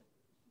Tate.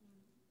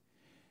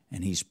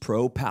 And he's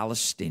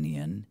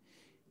pro-Palestinian.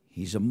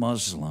 He's a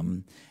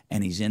Muslim.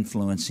 And he's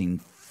influencing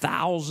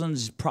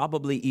thousands,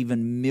 probably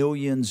even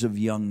millions of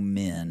young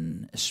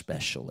men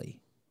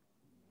especially.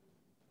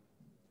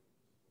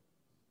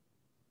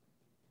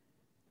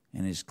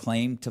 And his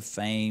claim to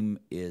fame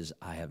is,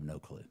 I have no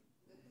clue.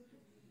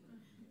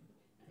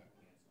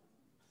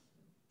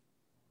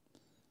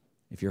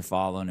 If you're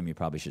following him, you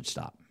probably should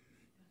stop.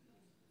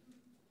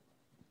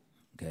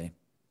 Okay?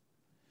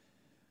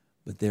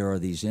 But there are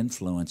these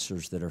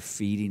influencers that are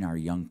feeding our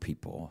young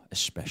people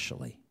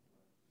especially.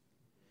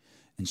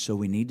 And so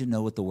we need to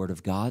know what the Word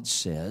of God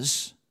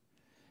says.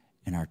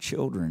 And our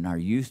children, our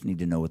youth need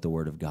to know what the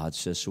Word of God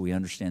says so we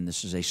understand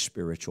this is a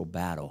spiritual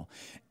battle.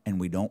 And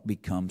we don't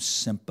become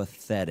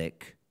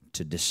sympathetic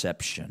to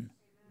deception.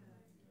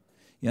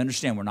 You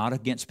understand, we're not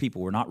against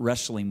people. We're not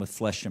wrestling with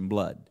flesh and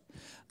blood.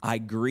 I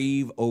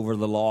grieve over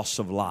the loss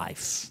of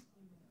life.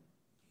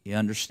 You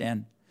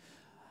understand?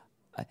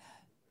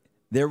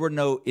 There were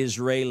no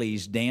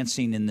Israelis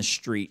dancing in the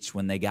streets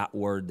when they got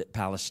word that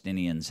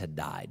Palestinians had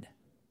died.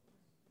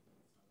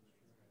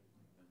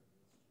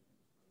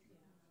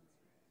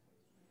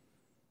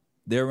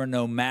 There were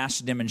no mass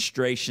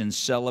demonstrations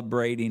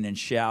celebrating and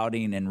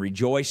shouting and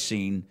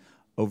rejoicing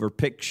over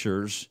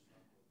pictures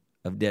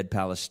of dead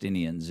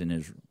Palestinians in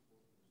Israel.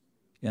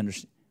 You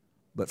understand?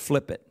 But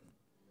flip it.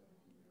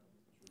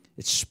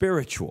 It's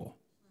spiritual.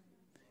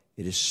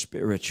 It is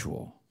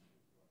spiritual.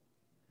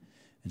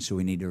 And so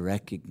we need to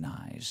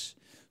recognize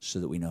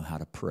so that we know how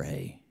to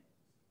pray.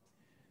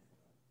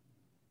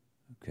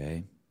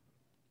 Okay?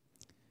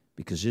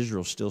 Because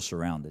Israel's still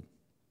surrounded.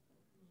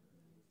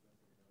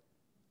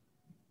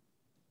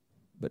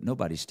 But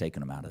nobody's taken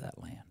them out of that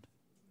land.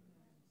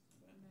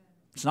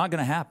 It's not going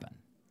to happen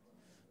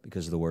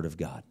because of the Word of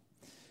God.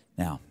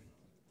 Now,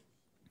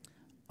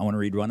 I want to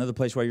read one other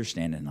place while you're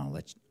standing, and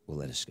we'll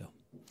let us go.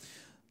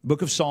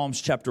 Book of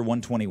Psalms, chapter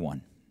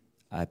 121.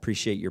 I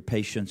appreciate your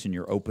patience and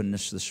your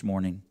openness this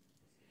morning.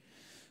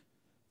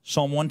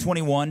 Psalm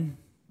 121.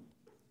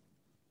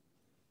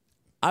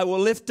 I will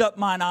lift up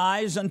mine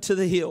eyes unto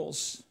the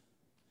hills,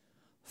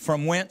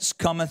 from whence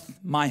cometh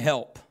my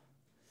help.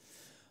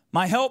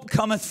 My help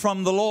cometh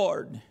from the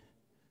Lord,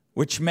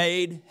 which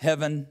made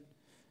heaven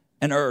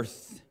and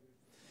earth.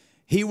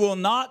 He will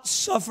not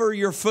suffer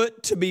your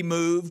foot to be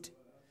moved.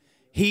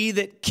 He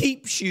that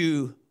keeps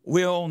you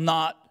will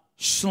not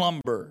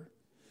slumber.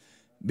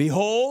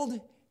 Behold,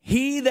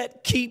 he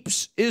that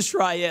keeps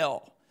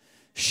Israel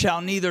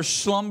shall neither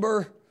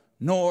slumber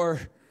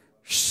nor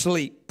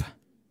sleep.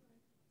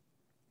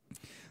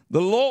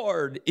 The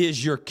Lord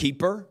is your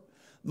keeper.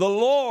 The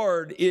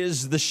Lord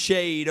is the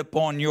shade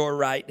upon your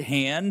right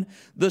hand.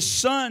 The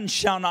sun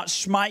shall not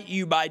smite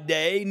you by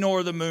day,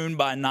 nor the moon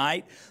by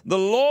night. The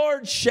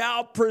Lord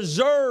shall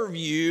preserve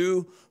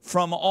you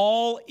from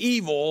all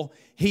evil.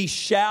 He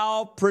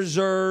shall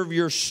preserve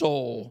your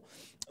soul.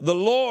 The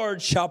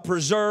Lord shall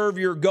preserve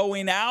your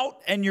going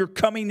out and your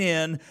coming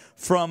in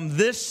from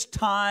this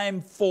time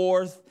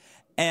forth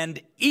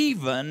and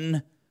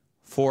even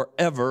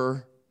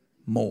forevermore.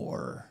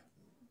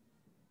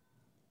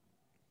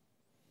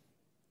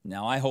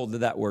 Now, I hold to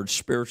that word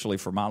spiritually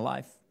for my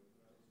life,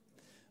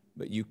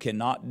 but you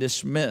cannot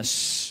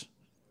dismiss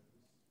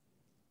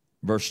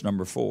verse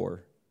number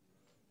 4.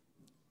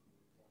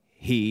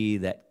 He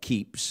that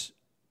keeps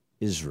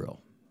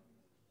Israel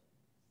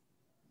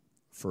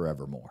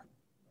forevermore.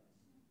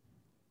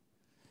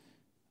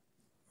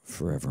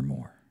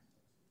 Forevermore.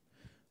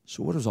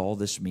 So what does all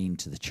this mean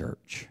to the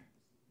church?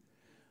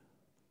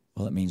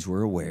 Well, it means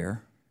we're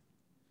aware.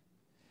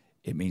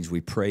 It means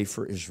we pray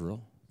for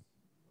Israel.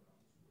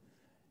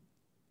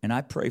 And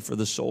I pray for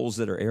the souls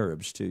that are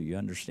Arabs too, you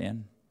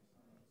understand?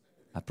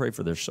 I pray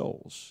for their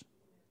souls.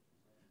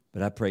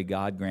 But I pray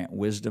God grant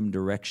wisdom,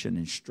 direction,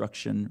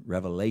 instruction,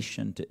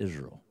 revelation to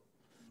Israel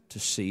to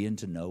see and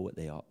to know what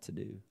they ought to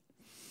do.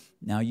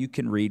 Now you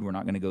can read, we're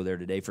not going to go there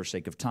today for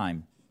sake of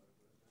time,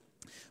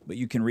 but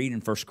you can read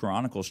in 1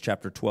 Chronicles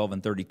chapter 12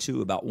 and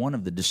 32 about one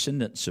of the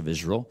descendants of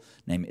Israel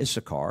named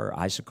Issachar,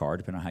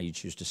 depending on how you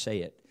choose to say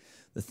it.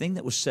 The thing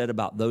that was said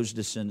about those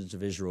descendants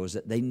of Israel is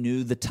that they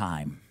knew the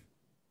time.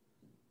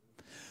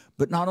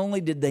 But not only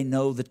did they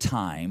know the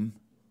time,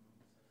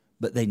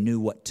 but they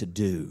knew what to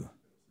do.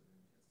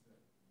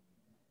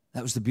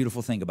 That was the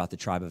beautiful thing about the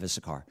tribe of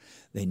Issachar.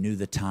 They knew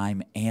the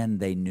time and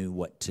they knew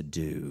what to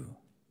do.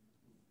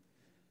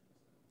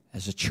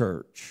 As a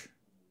church,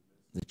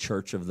 the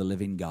church of the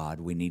living God,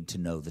 we need to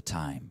know the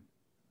time.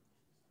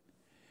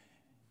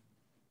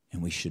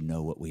 And we should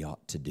know what we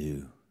ought to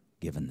do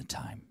given the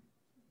time.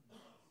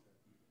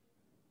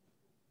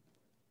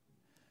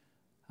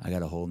 I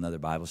got a whole nother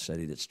Bible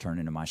study that's turned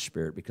into my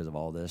spirit because of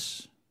all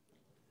this.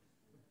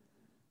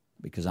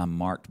 Because I'm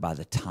marked by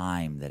the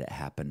time that it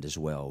happened as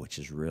well, which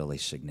is really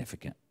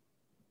significant.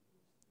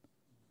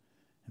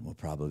 And we'll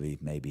probably,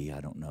 maybe,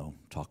 I don't know,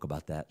 talk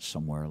about that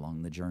somewhere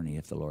along the journey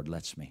if the Lord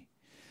lets me.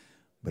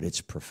 But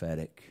it's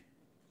prophetic.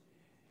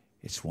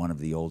 It's one of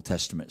the Old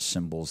Testament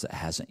symbols that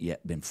hasn't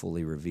yet been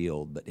fully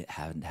revealed, but it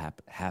haven't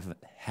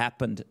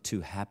happened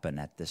to happen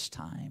at this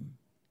time.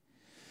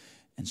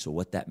 And so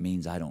what that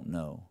means, I don't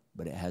know.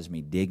 But it has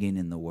me digging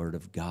in the Word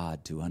of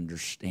God to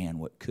understand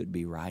what could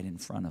be right in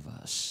front of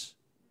us.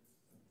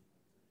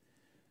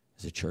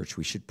 As a church,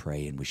 we should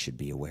pray and we should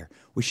be aware.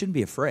 We shouldn't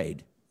be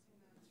afraid.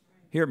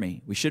 Hear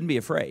me. We shouldn't be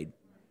afraid.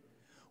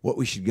 What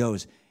we should go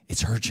is,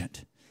 it's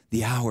urgent.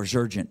 The hour's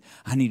urgent.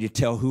 I need to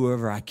tell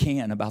whoever I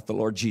can about the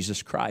Lord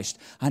Jesus Christ.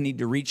 I need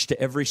to reach to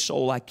every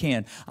soul I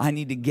can. I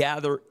need to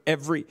gather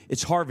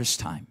it's harvest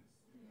time.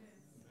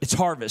 It's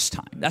harvest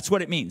time. That's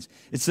what it means.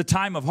 It's the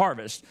time of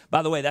harvest.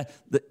 By the way,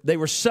 they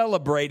were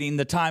celebrating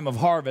the time of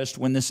harvest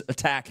when this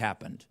attack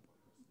happened.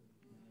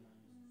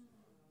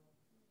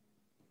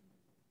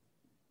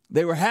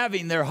 They were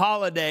having their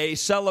holiday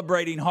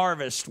celebrating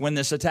harvest when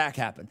this attack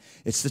happened.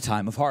 It's the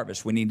time of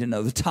harvest. We need to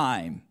know the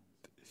time.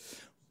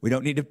 We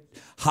don't need to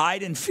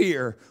hide in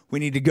fear. We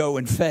need to go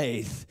in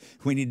faith.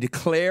 We need to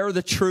declare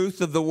the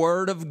truth of the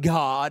Word of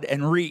God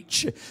and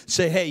reach.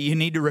 Say, hey, you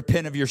need to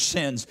repent of your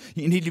sins.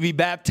 You need to be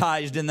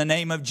baptized in the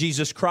name of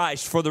Jesus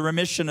Christ for the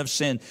remission of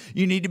sin.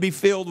 You need to be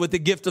filled with the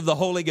gift of the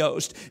Holy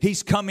Ghost.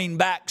 He's coming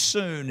back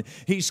soon.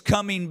 He's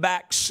coming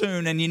back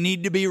soon, and you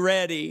need to be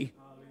ready.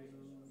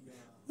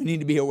 We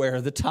need to be aware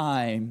of the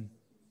time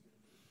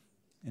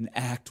and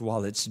act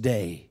while it's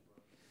day.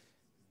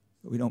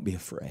 But we don't be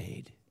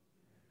afraid.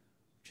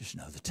 Just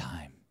know the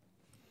time.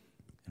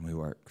 And we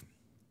work.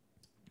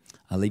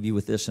 I'll leave you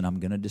with this and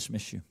I'm going to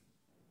dismiss you.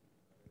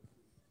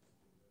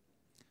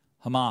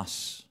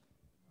 Hamas.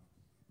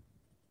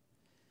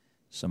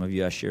 Some of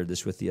you I shared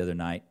this with the other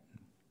night.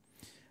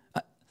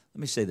 Let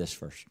me say this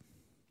first.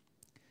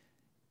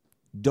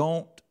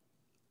 Don't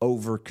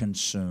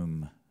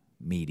overconsume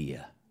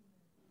media.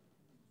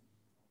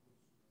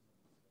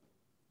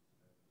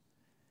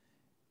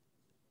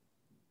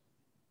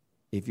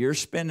 If you're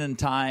spending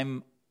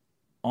time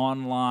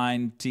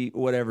online,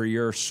 whatever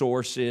your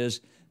source is,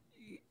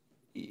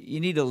 you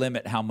need to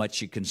limit how much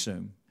you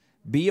consume.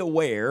 Be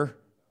aware,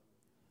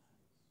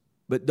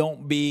 but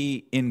don't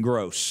be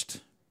engrossed.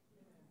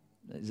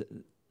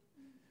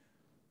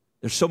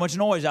 There's so much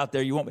noise out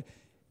there.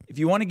 If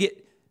you want to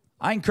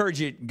I encourage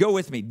you, go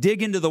with me.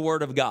 Dig into the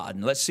Word of God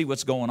and let's see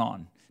what's going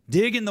on.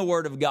 Dig in the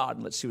Word of God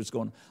and let's see what's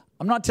going on.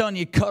 I'm not telling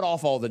you cut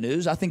off all the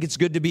news. I think it's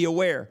good to be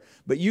aware.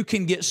 But you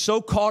can get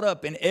so caught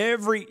up in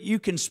you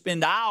can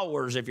spend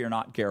hours if you're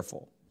not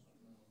careful.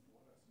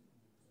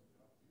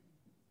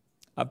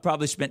 I've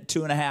probably spent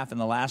 2.5 in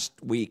the last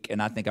week, and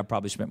I think I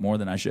probably spent more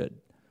than I should.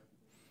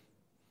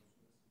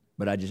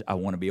 But I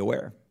want to be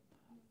aware.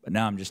 But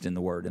now I'm just in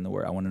the Word.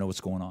 I want to know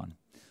what's going on.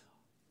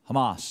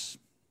 Hamas.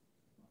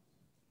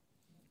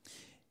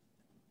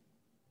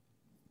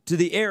 To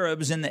the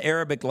Arabs, in the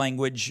Arabic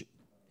language,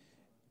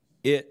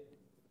 it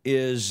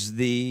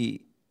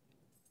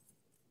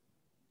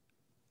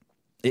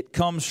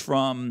comes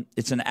from,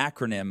 it's an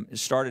acronym. It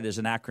started as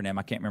an acronym.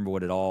 I can't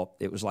remember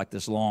it was like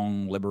this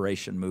long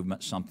liberation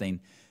movement, something.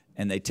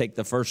 And they take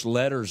the first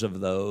letters of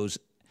those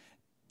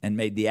and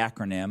made the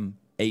acronym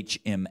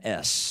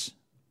HMS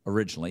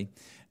originally.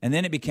 And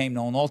then it became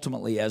known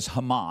ultimately as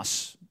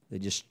Hamas. They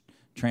just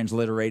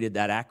transliterated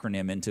that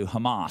acronym into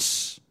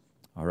Hamas.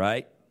 All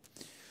right?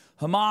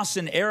 Hamas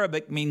in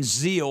Arabic means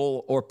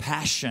zeal or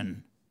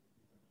passion.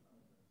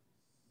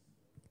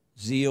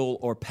 Zeal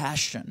or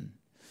passion.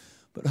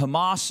 But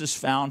Hamas is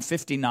found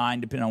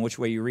 59, depending on which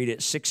way you read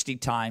it, 60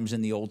 times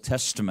in the Old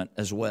Testament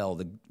as well.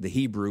 The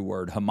Hebrew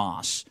word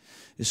Hamas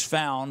is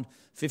found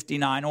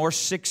 59 or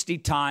 60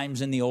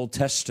 times in the Old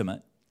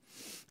Testament.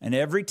 And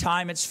every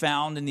time it's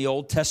found in the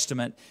Old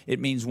Testament, it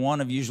means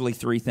one of usually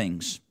three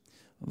things: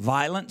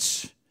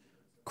 violence,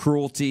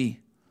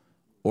 cruelty,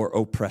 or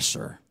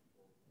oppressor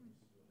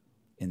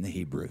in the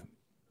Hebrew.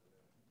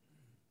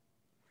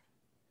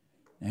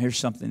 Now here's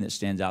something that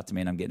stands out to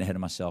me, and I'm getting ahead of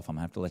myself. I'm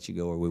going to have to let you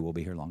go or we will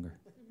be here longer.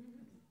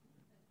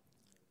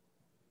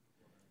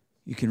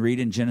 You can read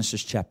in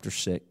Genesis chapter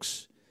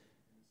 6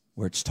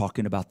 where it's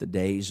talking about the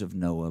days of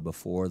Noah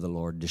before the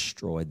Lord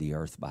destroyed the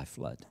earth by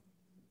flood.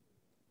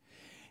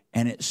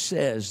 And it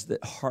says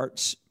that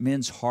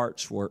men's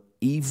hearts were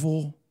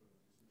evil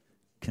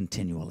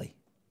continually.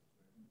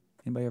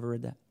 Anybody ever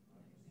read that?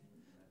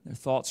 Their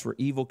thoughts were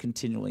evil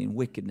continually, and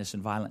wickedness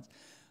and violence.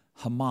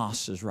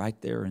 Hamas is right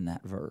there in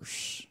that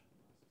verse.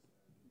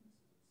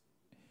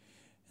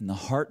 And the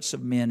hearts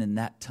of men in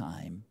that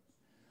time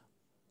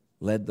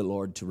led the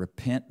Lord to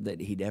repent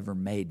that he'd ever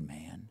made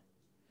man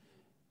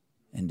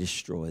and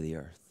destroy the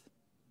earth.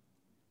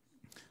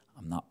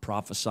 I'm not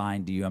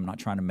prophesying to you. I'm not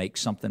trying to make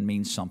something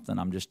mean something.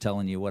 I'm just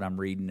telling you what I'm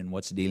reading and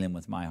what's dealing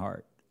with my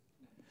heart.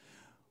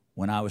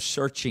 When I was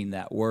searching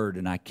that word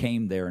and I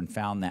came there and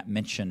found that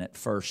mention at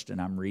first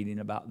and I'm reading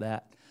about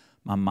that,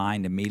 my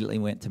mind immediately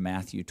went to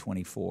Matthew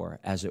 24.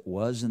 As it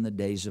was in the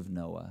days of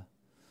Noah,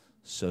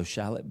 so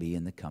shall it be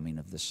in the coming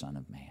of the Son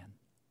of Man.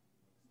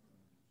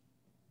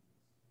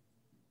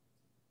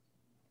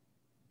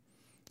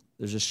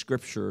 There's a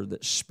scripture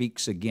that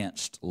speaks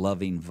against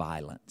loving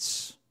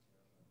violence.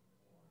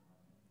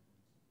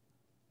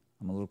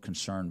 I'm a little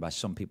concerned by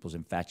some people's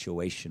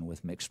infatuation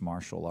with mixed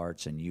martial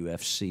arts and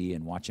UFC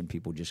and watching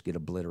people just get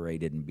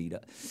obliterated and beat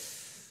up.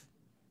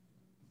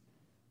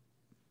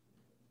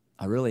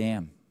 I really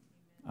am.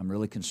 I'm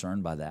really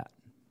concerned by that.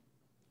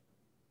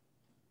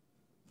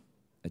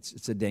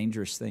 It's a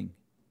dangerous thing.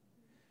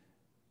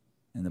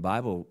 And the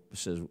Bible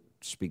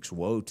speaks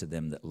woe to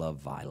them that love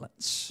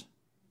violence.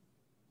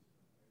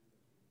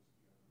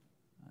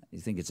 You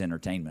think it's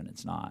entertainment.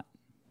 It's not.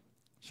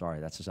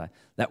 Sorry, that's a side.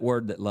 That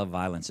word that love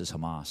violence is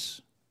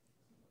Hamas.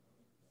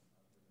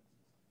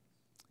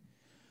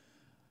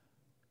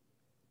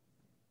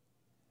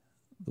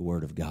 The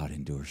word of God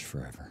endures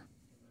forever.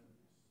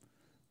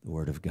 The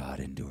word of God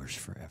endures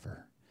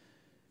forever.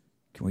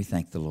 Can we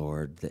thank the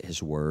Lord that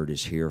his word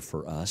is here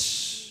for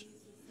us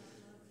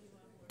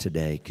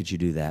today? Could you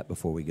do that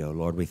before we go?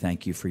 Lord, we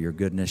thank you for your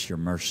goodness, your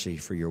mercy,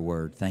 for your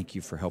word. Thank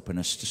you for helping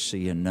us to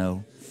see and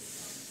know.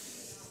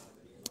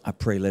 I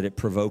pray let it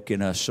provoke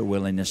in us a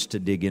willingness to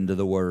dig into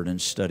the word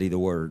and study the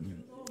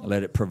word.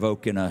 Let it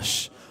provoke in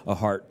us a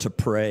heart to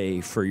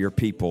pray for your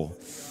people.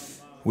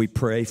 We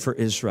pray for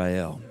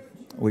Israel.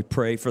 We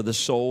pray for the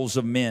souls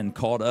of men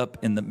caught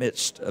up in the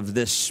midst of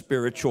this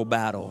spiritual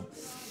battle.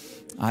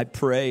 I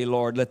pray,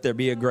 Lord, let there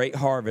be a great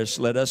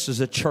harvest. Let us as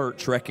a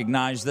church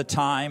recognize the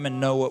time and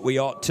know what we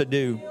ought to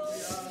do.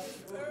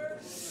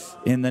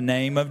 In the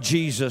name of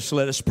Jesus,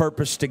 let us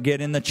purpose to get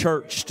in the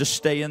church, to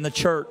stay in the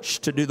church,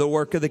 to do the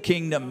work of the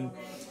kingdom.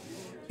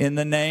 In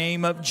the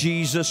name of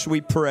Jesus we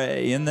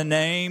pray. In the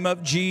name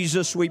of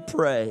Jesus we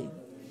pray.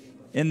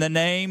 In the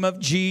name of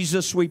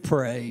Jesus we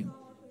pray.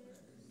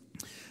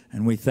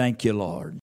 And we thank you, Lord.